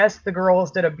 while yes, the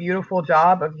girls did a beautiful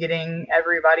job of getting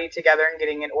everybody together and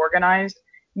getting it organized,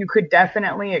 you could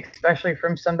definitely, especially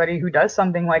from somebody who does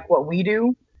something like what we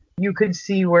do, you could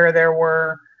see where there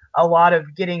were a lot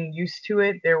of getting used to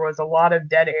it. There was a lot of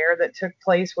dead air that took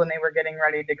place when they were getting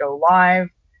ready to go live.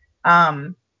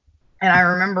 And I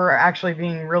remember actually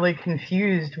being really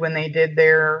confused when they did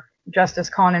their Justice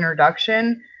Con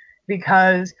introduction,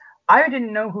 because I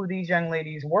didn't know who these young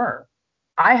ladies were.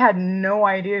 I had no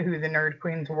idea who the Nerd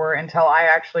Queens were until I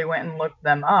actually went and looked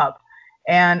them up.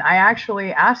 And I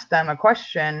actually asked them a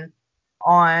question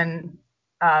on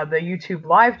the YouTube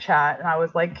live chat, and I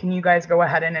was like, can you guys go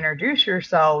ahead and introduce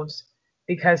yourselves,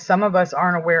 because some of us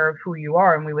aren't aware of who you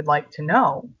are and we would like to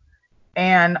know.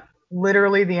 And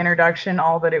literally the introduction,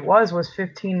 all that it was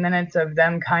 15 minutes of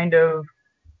them kind of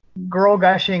girl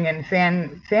gushing and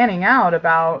fanning out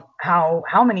about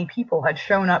how many people had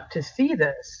shown up to see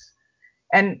this.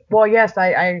 And well, yes,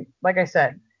 I like I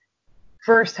said,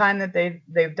 first time that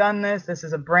they've done this. This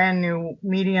is a brand new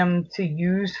medium to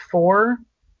use for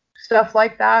stuff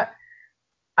like that.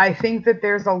 I think that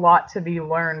there's a lot to be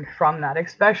learned from that,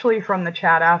 especially from the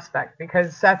chat aspect,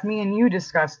 because Seth, me and you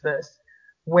discussed this,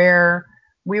 where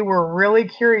we were really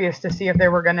curious to see if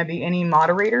there were going to be any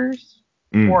moderators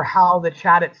or how the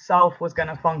chat itself was going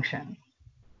to function.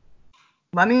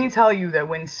 Let me tell you that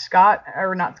when Zack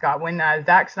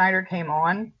Snyder came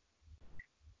on,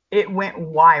 it went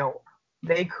wild.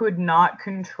 They could not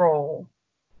control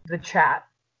the chat.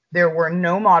 There were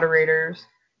no moderators,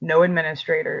 no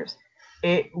administrators.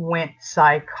 It went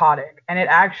psychotic. And it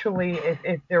actually,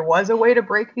 if there was a way to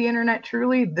break the internet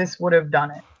truly, this would have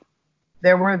done it.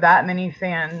 There were that many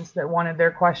fans that wanted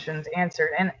their questions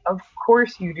answered. And of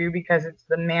course you do, because it's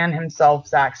the man himself,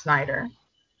 Zack Snyder.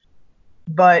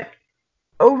 But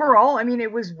overall, I mean,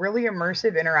 it was really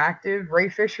immersive, interactive. Ray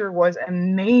Fisher was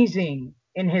amazing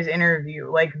in his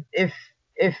interview. Like,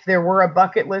 if there were a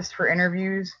bucket list for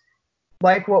interviews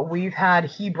like what we've had,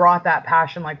 he brought that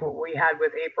passion like what we had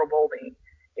with April Bowlby.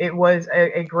 It was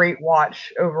a great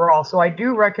watch overall. So I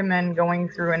do recommend going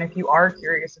through, and if you are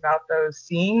curious about those,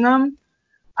 seeing them.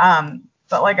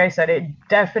 But like I said, it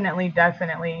definitely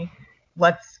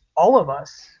lets all of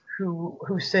us who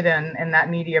sit in that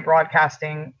media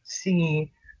broadcasting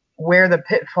see where the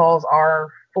pitfalls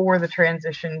are for the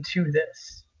transition to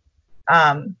this.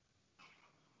 But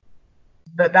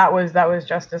that was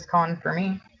JusticeCon for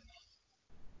me.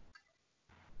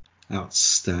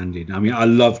 Outstanding. I mean, I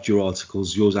loved your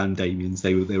articles, yours and Damien's.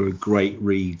 They were great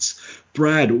reads.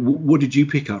 Brad, what did you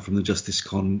pick up from the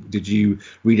JusticeCon? Did you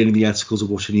read any of the articles or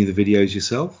watch any of the videos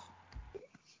yourself?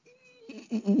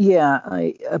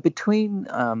 Yeah, between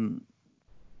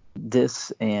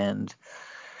this and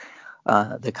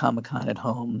the Comic-Con at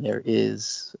home, there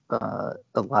is a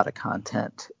lot of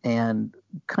content, and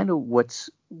kind of what's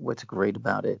great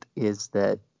about it is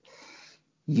that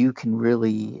you can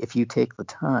really, if you take the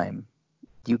time,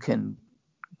 you can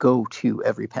go to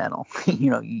every panel.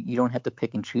 You don't have to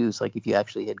pick and choose like if you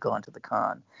actually had gone to the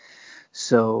con.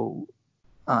 So,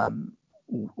 and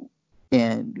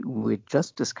with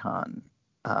JusticeCon,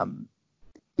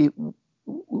 it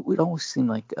would almost seem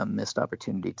like a missed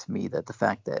opportunity to me that the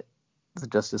fact that the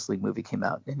Justice League movie came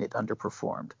out and it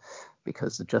underperformed,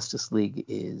 because the Justice League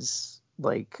is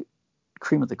like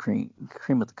cream of the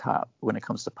crop when it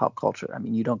comes to pop culture. I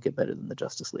mean, you don't get better than the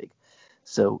Justice League.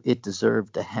 So it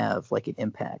deserved to have like an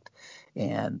impact.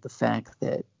 And the fact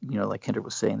that, like Kendra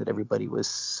was saying, that everybody was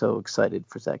so excited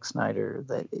for Zack Snyder,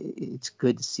 that it's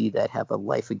good to see that have a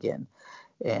life again.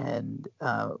 And,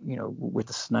 with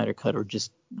the Snyder Cut, or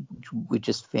just with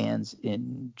just fans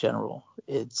in general,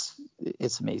 it's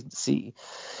amazing to see.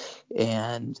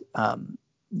 And,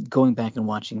 going back and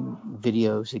watching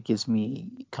videos, it gives me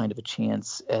kind of a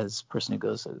chance, as a person who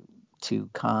goes to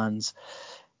cons,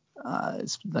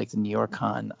 like the New York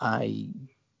Con.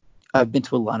 I've been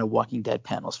to a lot of Walking Dead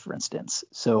panels, for instance,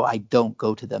 so I don't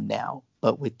go to them now.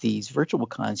 But with these virtual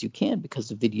cons, you can, because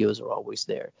the videos are always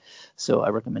there. So I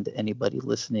recommend to anybody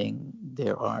listening,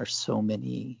 there are so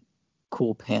many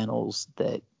cool panels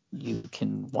that you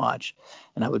can watch,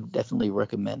 and I would definitely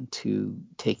recommend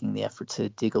taking the effort to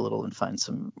dig a little and find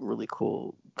some really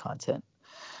cool content.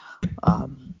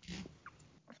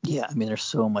 Yeah, I mean, there's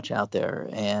so much out there,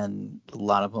 and a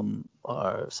lot of them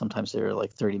sometimes they're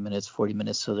like 30 minutes, 40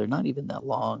 minutes, so they're not even that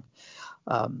long.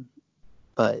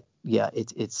 But yeah,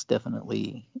 it's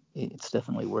definitely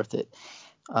worth it.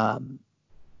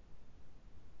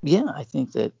 Yeah, I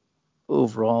think that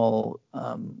overall,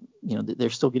 they're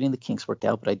still getting the kinks worked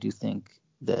out, but I do think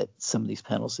that some of these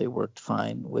panels, they worked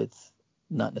fine with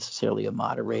not necessarily a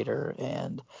moderator,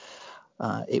 and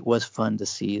it was fun to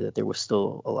see that there was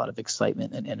still a lot of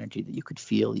excitement and energy that you could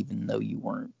feel, even though you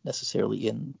weren't necessarily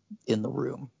in the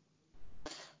room.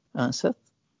 Seth?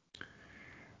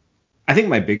 I think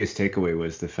my biggest takeaway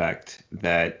was the fact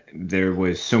that there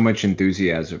was so much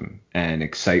enthusiasm and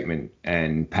excitement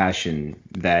and passion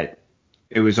that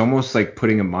it was almost like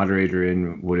putting a moderator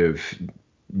in would have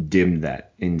dimmed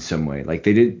that in some way. Like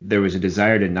there was a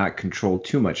desire to not control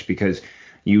too much, because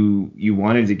you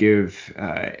wanted to give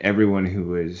everyone who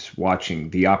was watching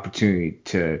the opportunity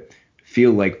to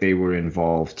feel like they were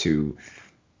involved, to,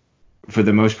 for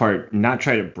the most part, not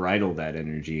try to bridle that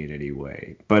energy in any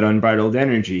way. But unbridled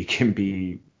energy can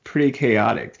be pretty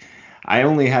chaotic. I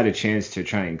only had a chance to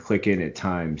try and click in at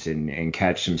times and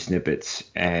catch some snippets,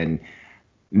 and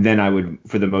then I would,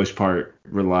 for the most part,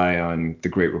 rely on the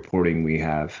great reporting we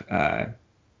have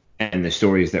and the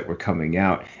stories that were coming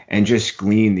out, and just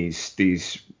glean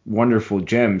these wonderful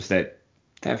gems that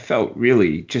felt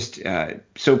really just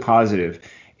so positive,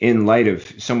 in light of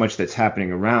so much that's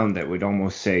happening around, that would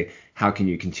almost say, how can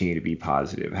you continue to be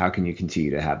positive? How can you continue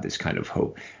to have this kind of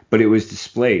hope? But it was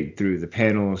displayed through the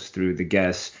panels, through the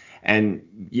guests. And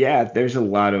yeah, there's a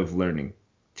lot of learning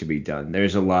to be done.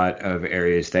 There's a lot of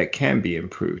areas that can be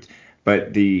improved.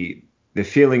 but the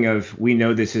feeling of we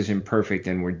know this isn't perfect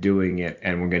and we're doing it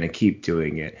and we're going to keep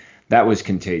doing it, that was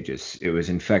contagious. It was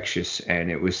infectious,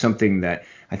 and it was something that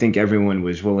I think everyone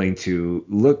was willing to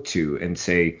look to and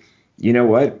say, you know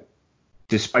what,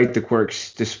 despite the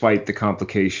quirks, despite the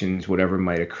complications, whatever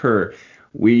might occur,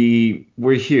 we're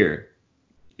here.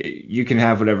 You can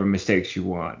have whatever mistakes you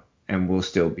want and we'll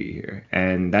still be here.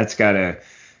 And that's gotta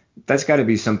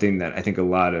be something that I think a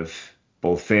lot of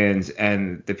both fans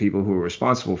and the people who are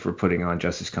responsible for putting on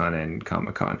JusticeCon and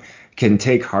Comic-Con can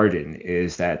take heart in,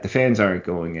 is that the fans aren't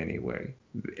going anywhere.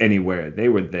 They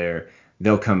were there.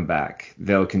 They'll come back.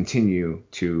 They'll continue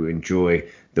to enjoy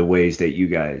the ways that you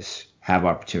guys have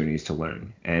opportunities to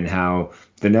learn, and how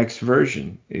the next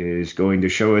version is going to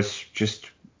show us just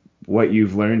what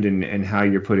you've learned and how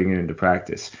you're putting it into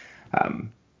practice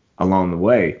along the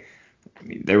way. I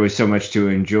mean, there was so much to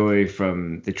enjoy,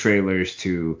 from the trailers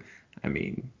to, I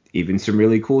mean, even some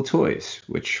really cool toys,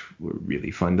 which were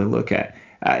really fun to look at.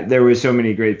 There were so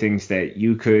many great things that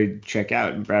you could check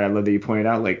out. And Brad, I love that you pointed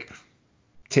out, like,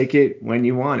 take it when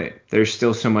you want it. There's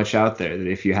still so much out there that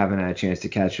if you haven't had a chance to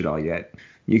catch it all yet,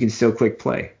 you can still click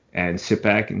play and sit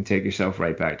back and take yourself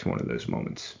right back to one of those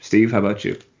moments. Steve, how about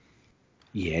you?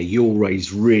 Yeah, you all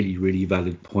raised really, really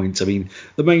valid points. I mean,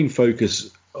 the main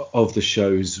focus of the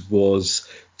shows was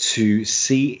to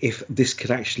see if this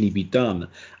could actually be done.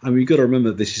 And we've got to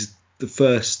remember this is the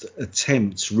first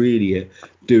attempts really at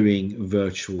doing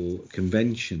virtual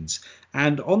conventions.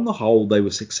 And on the whole, they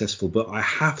were successful. But I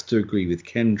have to agree with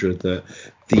Kendra that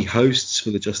the hosts for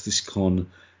the JusticeCon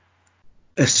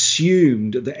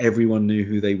assumed that everyone knew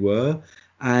who they were.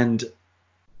 And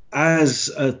as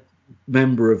a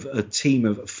member of a team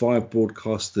of 5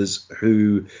 broadcasters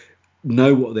who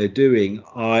know what they're doing,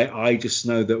 I just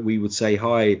know that we would say,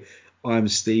 hi, I'm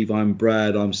Steve, I'm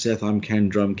Brad, I'm Seth, I'm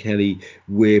Kendra, I'm Kelly.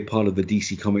 We're part of the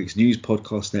DC Comics News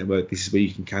Podcast Network. This is where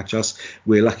you can catch us.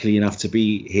 We're lucky enough to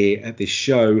be here at this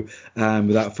show.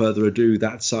 Without further ado,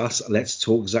 that's us. Let's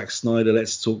talk Zack Snyder.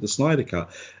 Let's talk the Snyder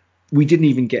Cut. We didn't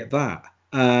even get that.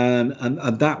 And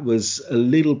that was a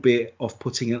little bit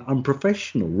off-putting and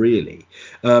unprofessional, really.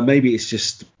 Maybe it's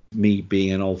just me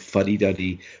being an old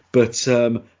fuddy-duddy, but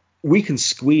we can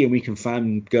squee and we can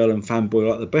fangirl and fanboy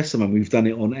like the best of them. We've done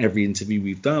it on every interview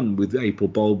we've done with April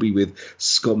Bowlby, with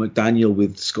Scott McDaniel,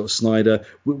 with Scott Snyder.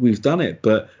 We've done it,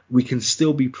 but we can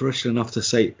still be professional enough to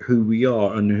say who we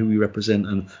are and who we represent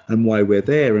and why we're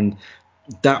there. And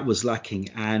that was lacking.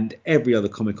 And every other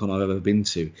Comic-Con I've ever been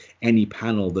to, any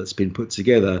panel that's been put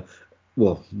together,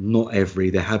 well, not every,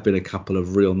 there have been a couple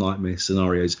of real nightmare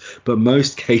scenarios, but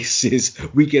most cases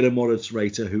we get a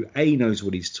moderator who A, knows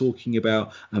what he's talking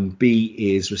about, and B,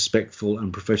 is respectful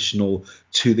and professional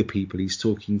to the people he's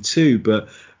talking to. But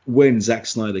when Zack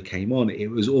Snyder came on, it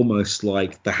was almost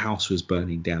like the house was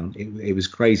burning down. It was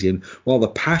crazy. And while the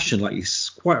passion, like you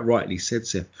quite rightly said,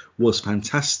 Seth, was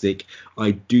fantastic,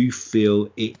 I do feel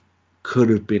it could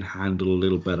have been handled a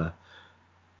little better.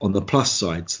 On the plus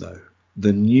sides, though,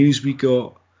 the news we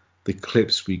got, the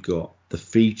clips we got, the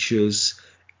features,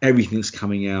 everything that's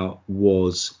coming out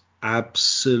was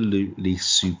absolutely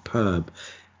superb.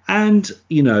 And,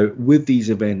 you know, with these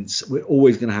events, we're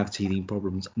always going to have teething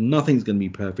problems. Nothing's going to be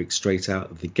perfect straight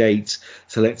out of the gate.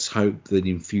 So let's hope that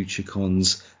in future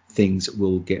cons, things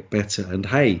will get better. And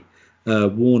hey,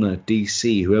 Warner,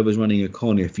 DC, whoever's running a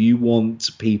con, if you want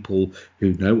people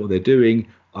who know what they're doing,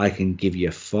 I can give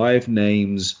you 5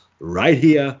 names right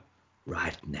here,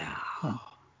 right now.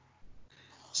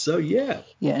 So, yeah.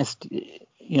 Yeah,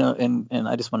 you know, and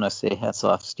I just want to say hats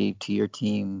off, Steve, to your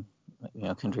team. You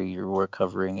know, Kendra, you were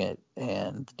covering it,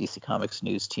 and the DC Comics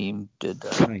News team did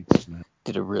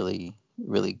a really,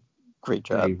 really great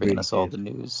job bringing us all the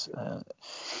news.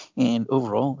 And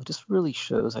overall, it just really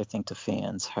shows, I think, to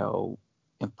fans how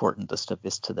important this stuff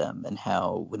is to them, and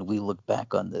how when we look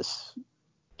back on this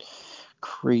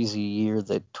crazy year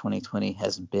that 2020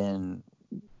 has been,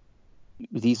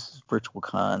 these virtual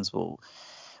cons will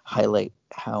highlight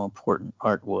how important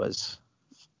art was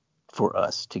for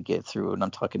us to get through. And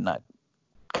I'm talking not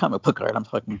comic book art, I'm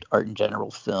talking art in general,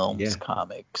 films,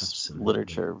 comics, absolutely.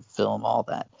 Literature, film, all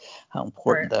that. How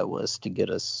important that was to get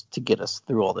us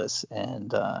through all this.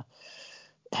 And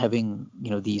having,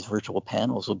 you know, these virtual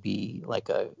panels will be like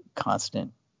a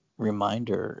constant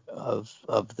reminder of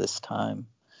this time.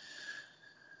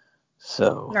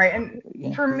 So right,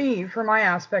 and for me, for my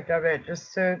aspect of it,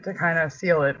 just to kind of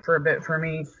seal it for a bit for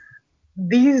me,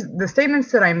 the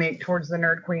statements that I make towards the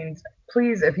Nerd Queens,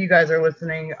 please, if you guys are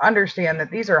listening, understand that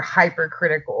these are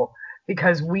hypercritical,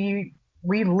 because we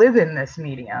live in this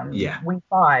medium. Yeah.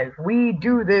 We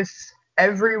do this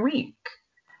every week.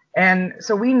 And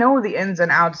so we know the ins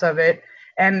and outs of it.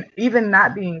 And even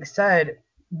that being said,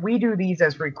 we do these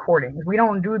as recordings. We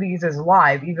don't do these as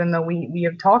live, even though we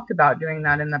have talked about doing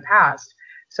that in the past.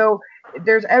 So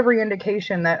there's every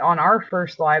indication that on our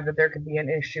first live that there could be an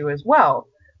issue as well.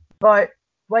 But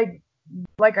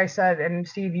like I said, and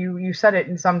Steve, you said it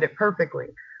and summed it perfectly.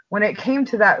 When it came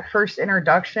to that first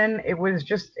introduction, it was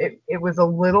just it was a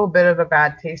little bit of a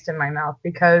bad taste in my mouth,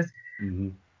 because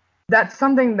that's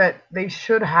something that they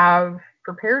should have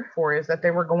prepared for, is that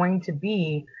they were going to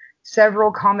be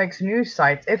several comics news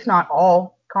sites, if not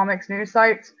all comics news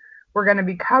sites, were going to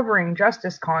be covering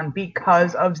JusticeCon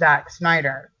because of Zack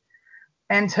Snyder.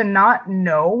 And to not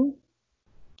know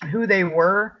who they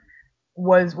were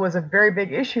was a very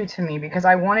big issue to me, because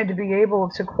I wanted to be able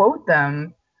to quote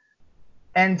them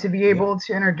and to be able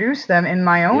to introduce them in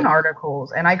my own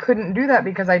articles. And I couldn't do that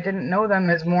because I didn't know them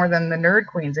as more than the Nerd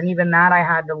Queens. And even that I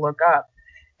had to look up.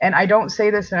 And I don't say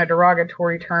this in a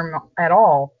derogatory term at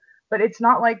all, but it's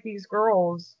not like these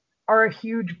girls are a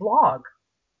huge blog.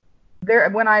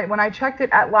 When I checked it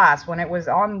at last, when it was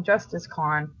on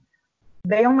JusticeCon,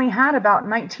 they only had about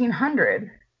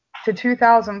 1,900 to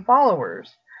 2,000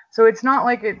 followers. So it's not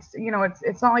like it's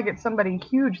not like it's somebody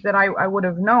huge that I would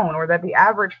have known, or that the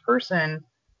average person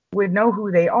would know who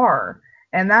they are.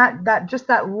 And that just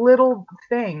that little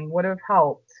thing would have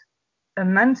helped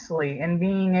immensely in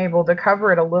being able to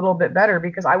cover it a little bit better,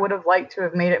 because I would have liked to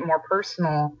have made it more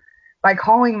personal by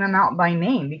calling them out by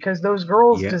name, because those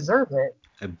girls deserve it.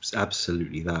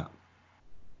 Absolutely that.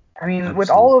 I mean, with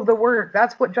all of the work,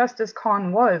 that's what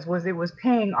JusticeCon was it was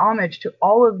paying homage to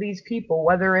all of these people,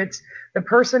 whether it's the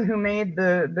person who made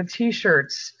the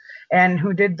T-shirts and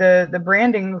who did the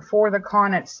branding for the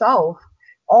con itself,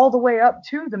 all the way up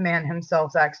to the man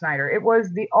himself, Zack Snyder. It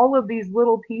was all of these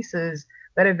little pieces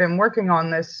that have been working on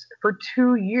this for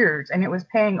 2 years, and it was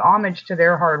paying homage to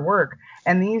their hard work.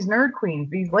 And these Nerd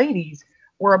Queens, these ladies,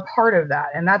 were a part of that,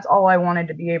 and that's all I wanted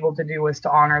to be able to do, was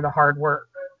to honor the hard work.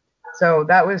 So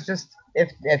that was just,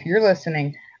 if you're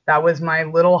listening, that was my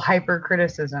little hyper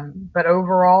criticism. But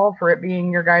overall, for it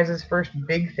being your guys' first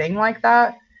big thing like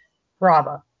that,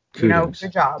 bravo. Kudos.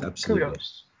 Good job. Absolutely.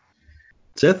 Kudos.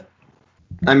 Seth?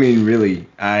 I mean, really,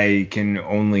 I can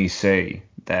only say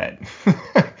that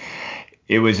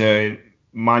it was a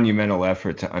monumental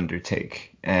effort to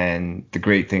undertake. And the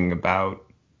great thing about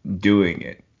doing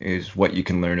it is what you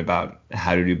can learn about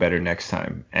how to do better next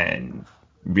time. And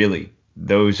really,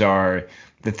 those are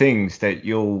the things that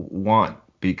you'll want,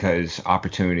 because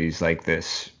opportunities like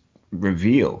this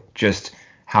reveal just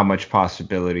how much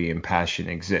possibility and passion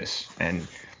exists. And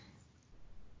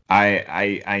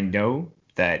I know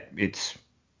that it's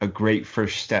a great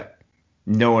first step.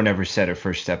 No one ever said a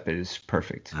first step is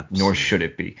perfect, nor should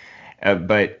it be.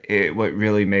 But what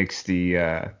really makes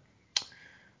the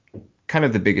kind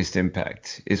of the biggest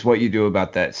impact is what you do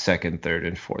about that second, third,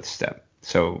 and fourth step.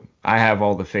 So I have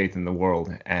all the faith in the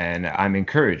world, and I'm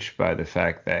encouraged by the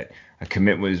fact that a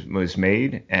commitment was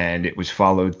made and it was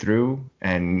followed through,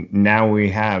 and now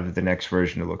we have the next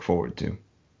version to look forward to.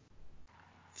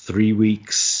 3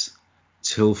 weeks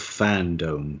till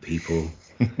Fandom, people.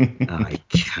 I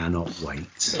cannot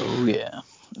wait. Oh yeah,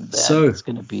 that's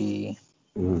gonna be.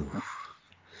 Ooh.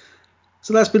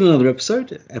 So that's been another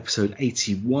episode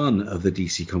 81 of the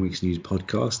DC Comics News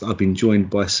Podcast. I've been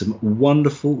joined by some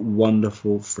wonderful,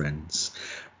 wonderful friends.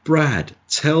 Brad,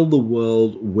 tell the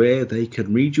world where they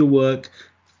can read your work,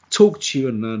 talk to you,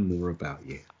 and learn more about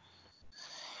you.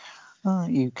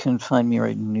 You can find me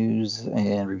writing news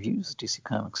and reviews, DC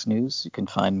Comics News. You can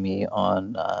find me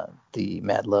on the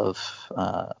Mad Love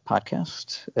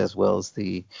podcast, as well as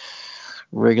the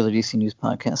regular DC News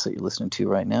podcast that you're listening to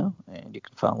right now. And you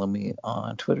can follow me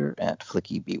on Twitter at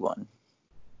FlickyB1.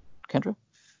 Kendra?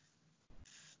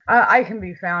 I can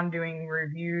be found doing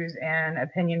reviews and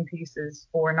opinion pieces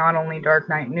for not only Dark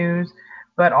Knight News,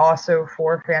 but also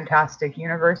for Fantastic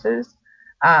Universes.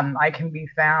 I can be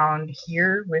found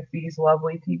here with these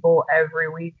lovely people every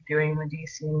week doing the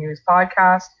DC News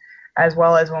podcast, as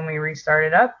well as when we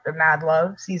restarted up the Mad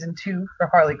Love Season 2 for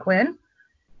Harley Quinn.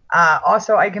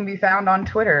 Also, I can be found on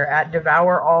Twitter at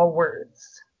Devour All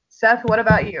Words. Seth, what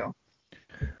about you?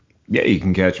 Yeah, you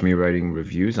can catch me writing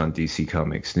reviews on DC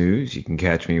Comics News. You can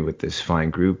catch me with this fine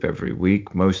group every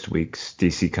week, most weeks,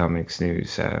 DC Comics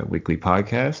News weekly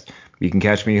podcast. You can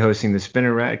catch me hosting the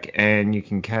Spinner Rack, and you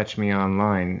can catch me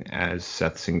online as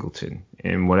Seth Singleton.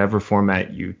 In whatever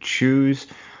format you choose,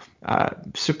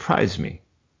 surprise me.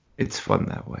 It's fun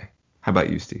that way. How about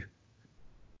you, Steve?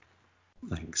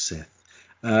 Thanks, Seth.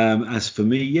 As for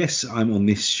me, yes, I'm on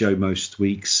this show most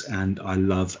weeks, and I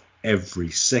love every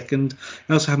second.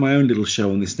 I also have my own little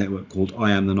show on this network called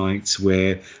I Am the Night,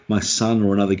 where my son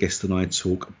or another guest and I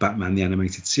talk Batman the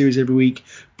Animated Series every week,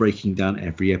 breaking down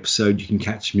every episode. You can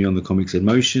catch me on the Comics in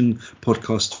Motion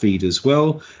podcast feed as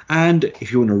well. And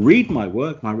if you want to read my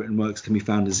work, my written works can be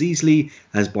found as easily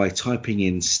as by typing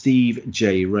in Steve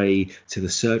J. Ray to the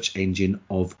search engine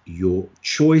of your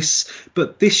choice.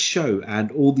 But this show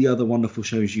and all the other wonderful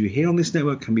shows you hear on this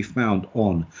network can be found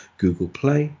on Google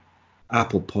Play,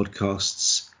 Apple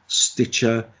Podcasts,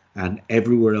 Stitcher, and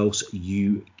everywhere else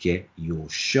you get your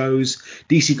shows.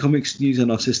 DC Comics News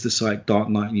and our sister site Dark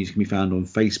Knight News can be found on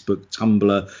Facebook,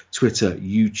 Tumblr, Twitter,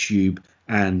 YouTube,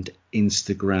 and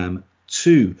Instagram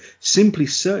too. Simply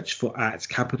search for @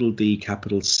 capital D,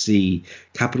 capital C,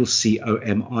 capital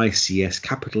COMICS,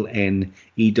 capital N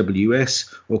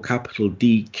EWS, or capital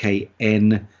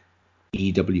DKN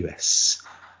EWS.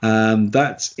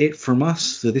 That's it from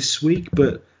us for this week,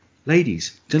 but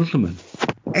ladies, gentlemen,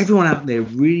 everyone out there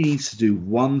really needs to do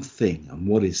one thing, and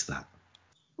what is that?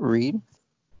 Read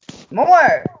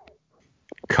More.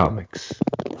 Comics.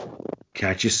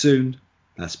 Catch you soon.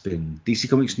 That's been DC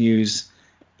Comics News,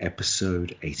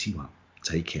 episode 81.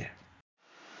 Take care.